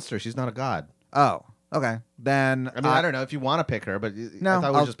 She's a monster. She's not a god. Oh, okay. Then I mean, I don't know if you want to pick her, but No, I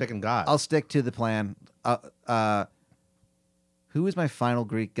thought we I'll- were just picking gods. I'll stick to the plan. Who is my final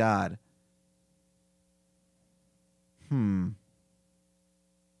Greek god?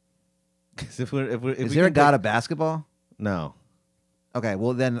 if we're, if Is we there a can god pick- of basketball? No. Okay,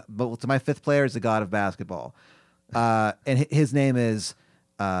 well then, but so my 5th player is the god of basketball, and his name is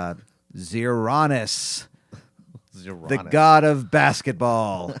Xeronis, the Uranus. god of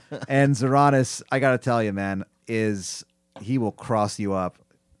basketball. And Xeronis, I gotta tell you, man, he will cross you up.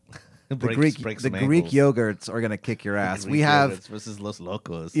 The Breaks Greek some Greek ankles. yogurts are gonna kick your ass. Greek We have yogurts versus Los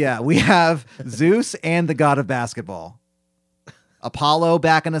Locos. we have Zeus and the god of basketball. Apollo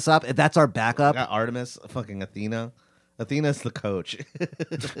backing us up. If that's our I backup, got Artemis, fucking Athena. Athena's the coach.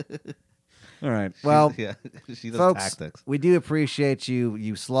 all right. Well, yeah, she does folks, tactics. we do appreciate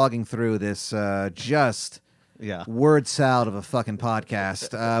you slogging through this just Yeah. word salad of a fucking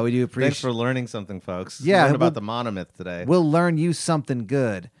podcast. We do Thanks appreciate. for learning something, folks. Yeah, Learn we'll- about the monomyth today. We'll learn you something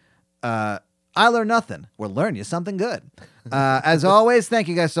good. I learned nothing. We'll learn you something good. As always, thank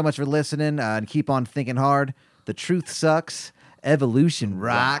you guys so much for listening, and keep on thinking hard. The truth sucks. Evolution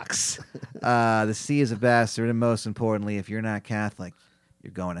rocks. The sea is a bastard, and most importantly, if you're not Catholic,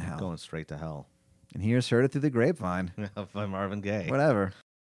 you're going to hell. Going straight to hell. And here's Heard It Through the Grapevine. By Marvin Gaye. Whatever.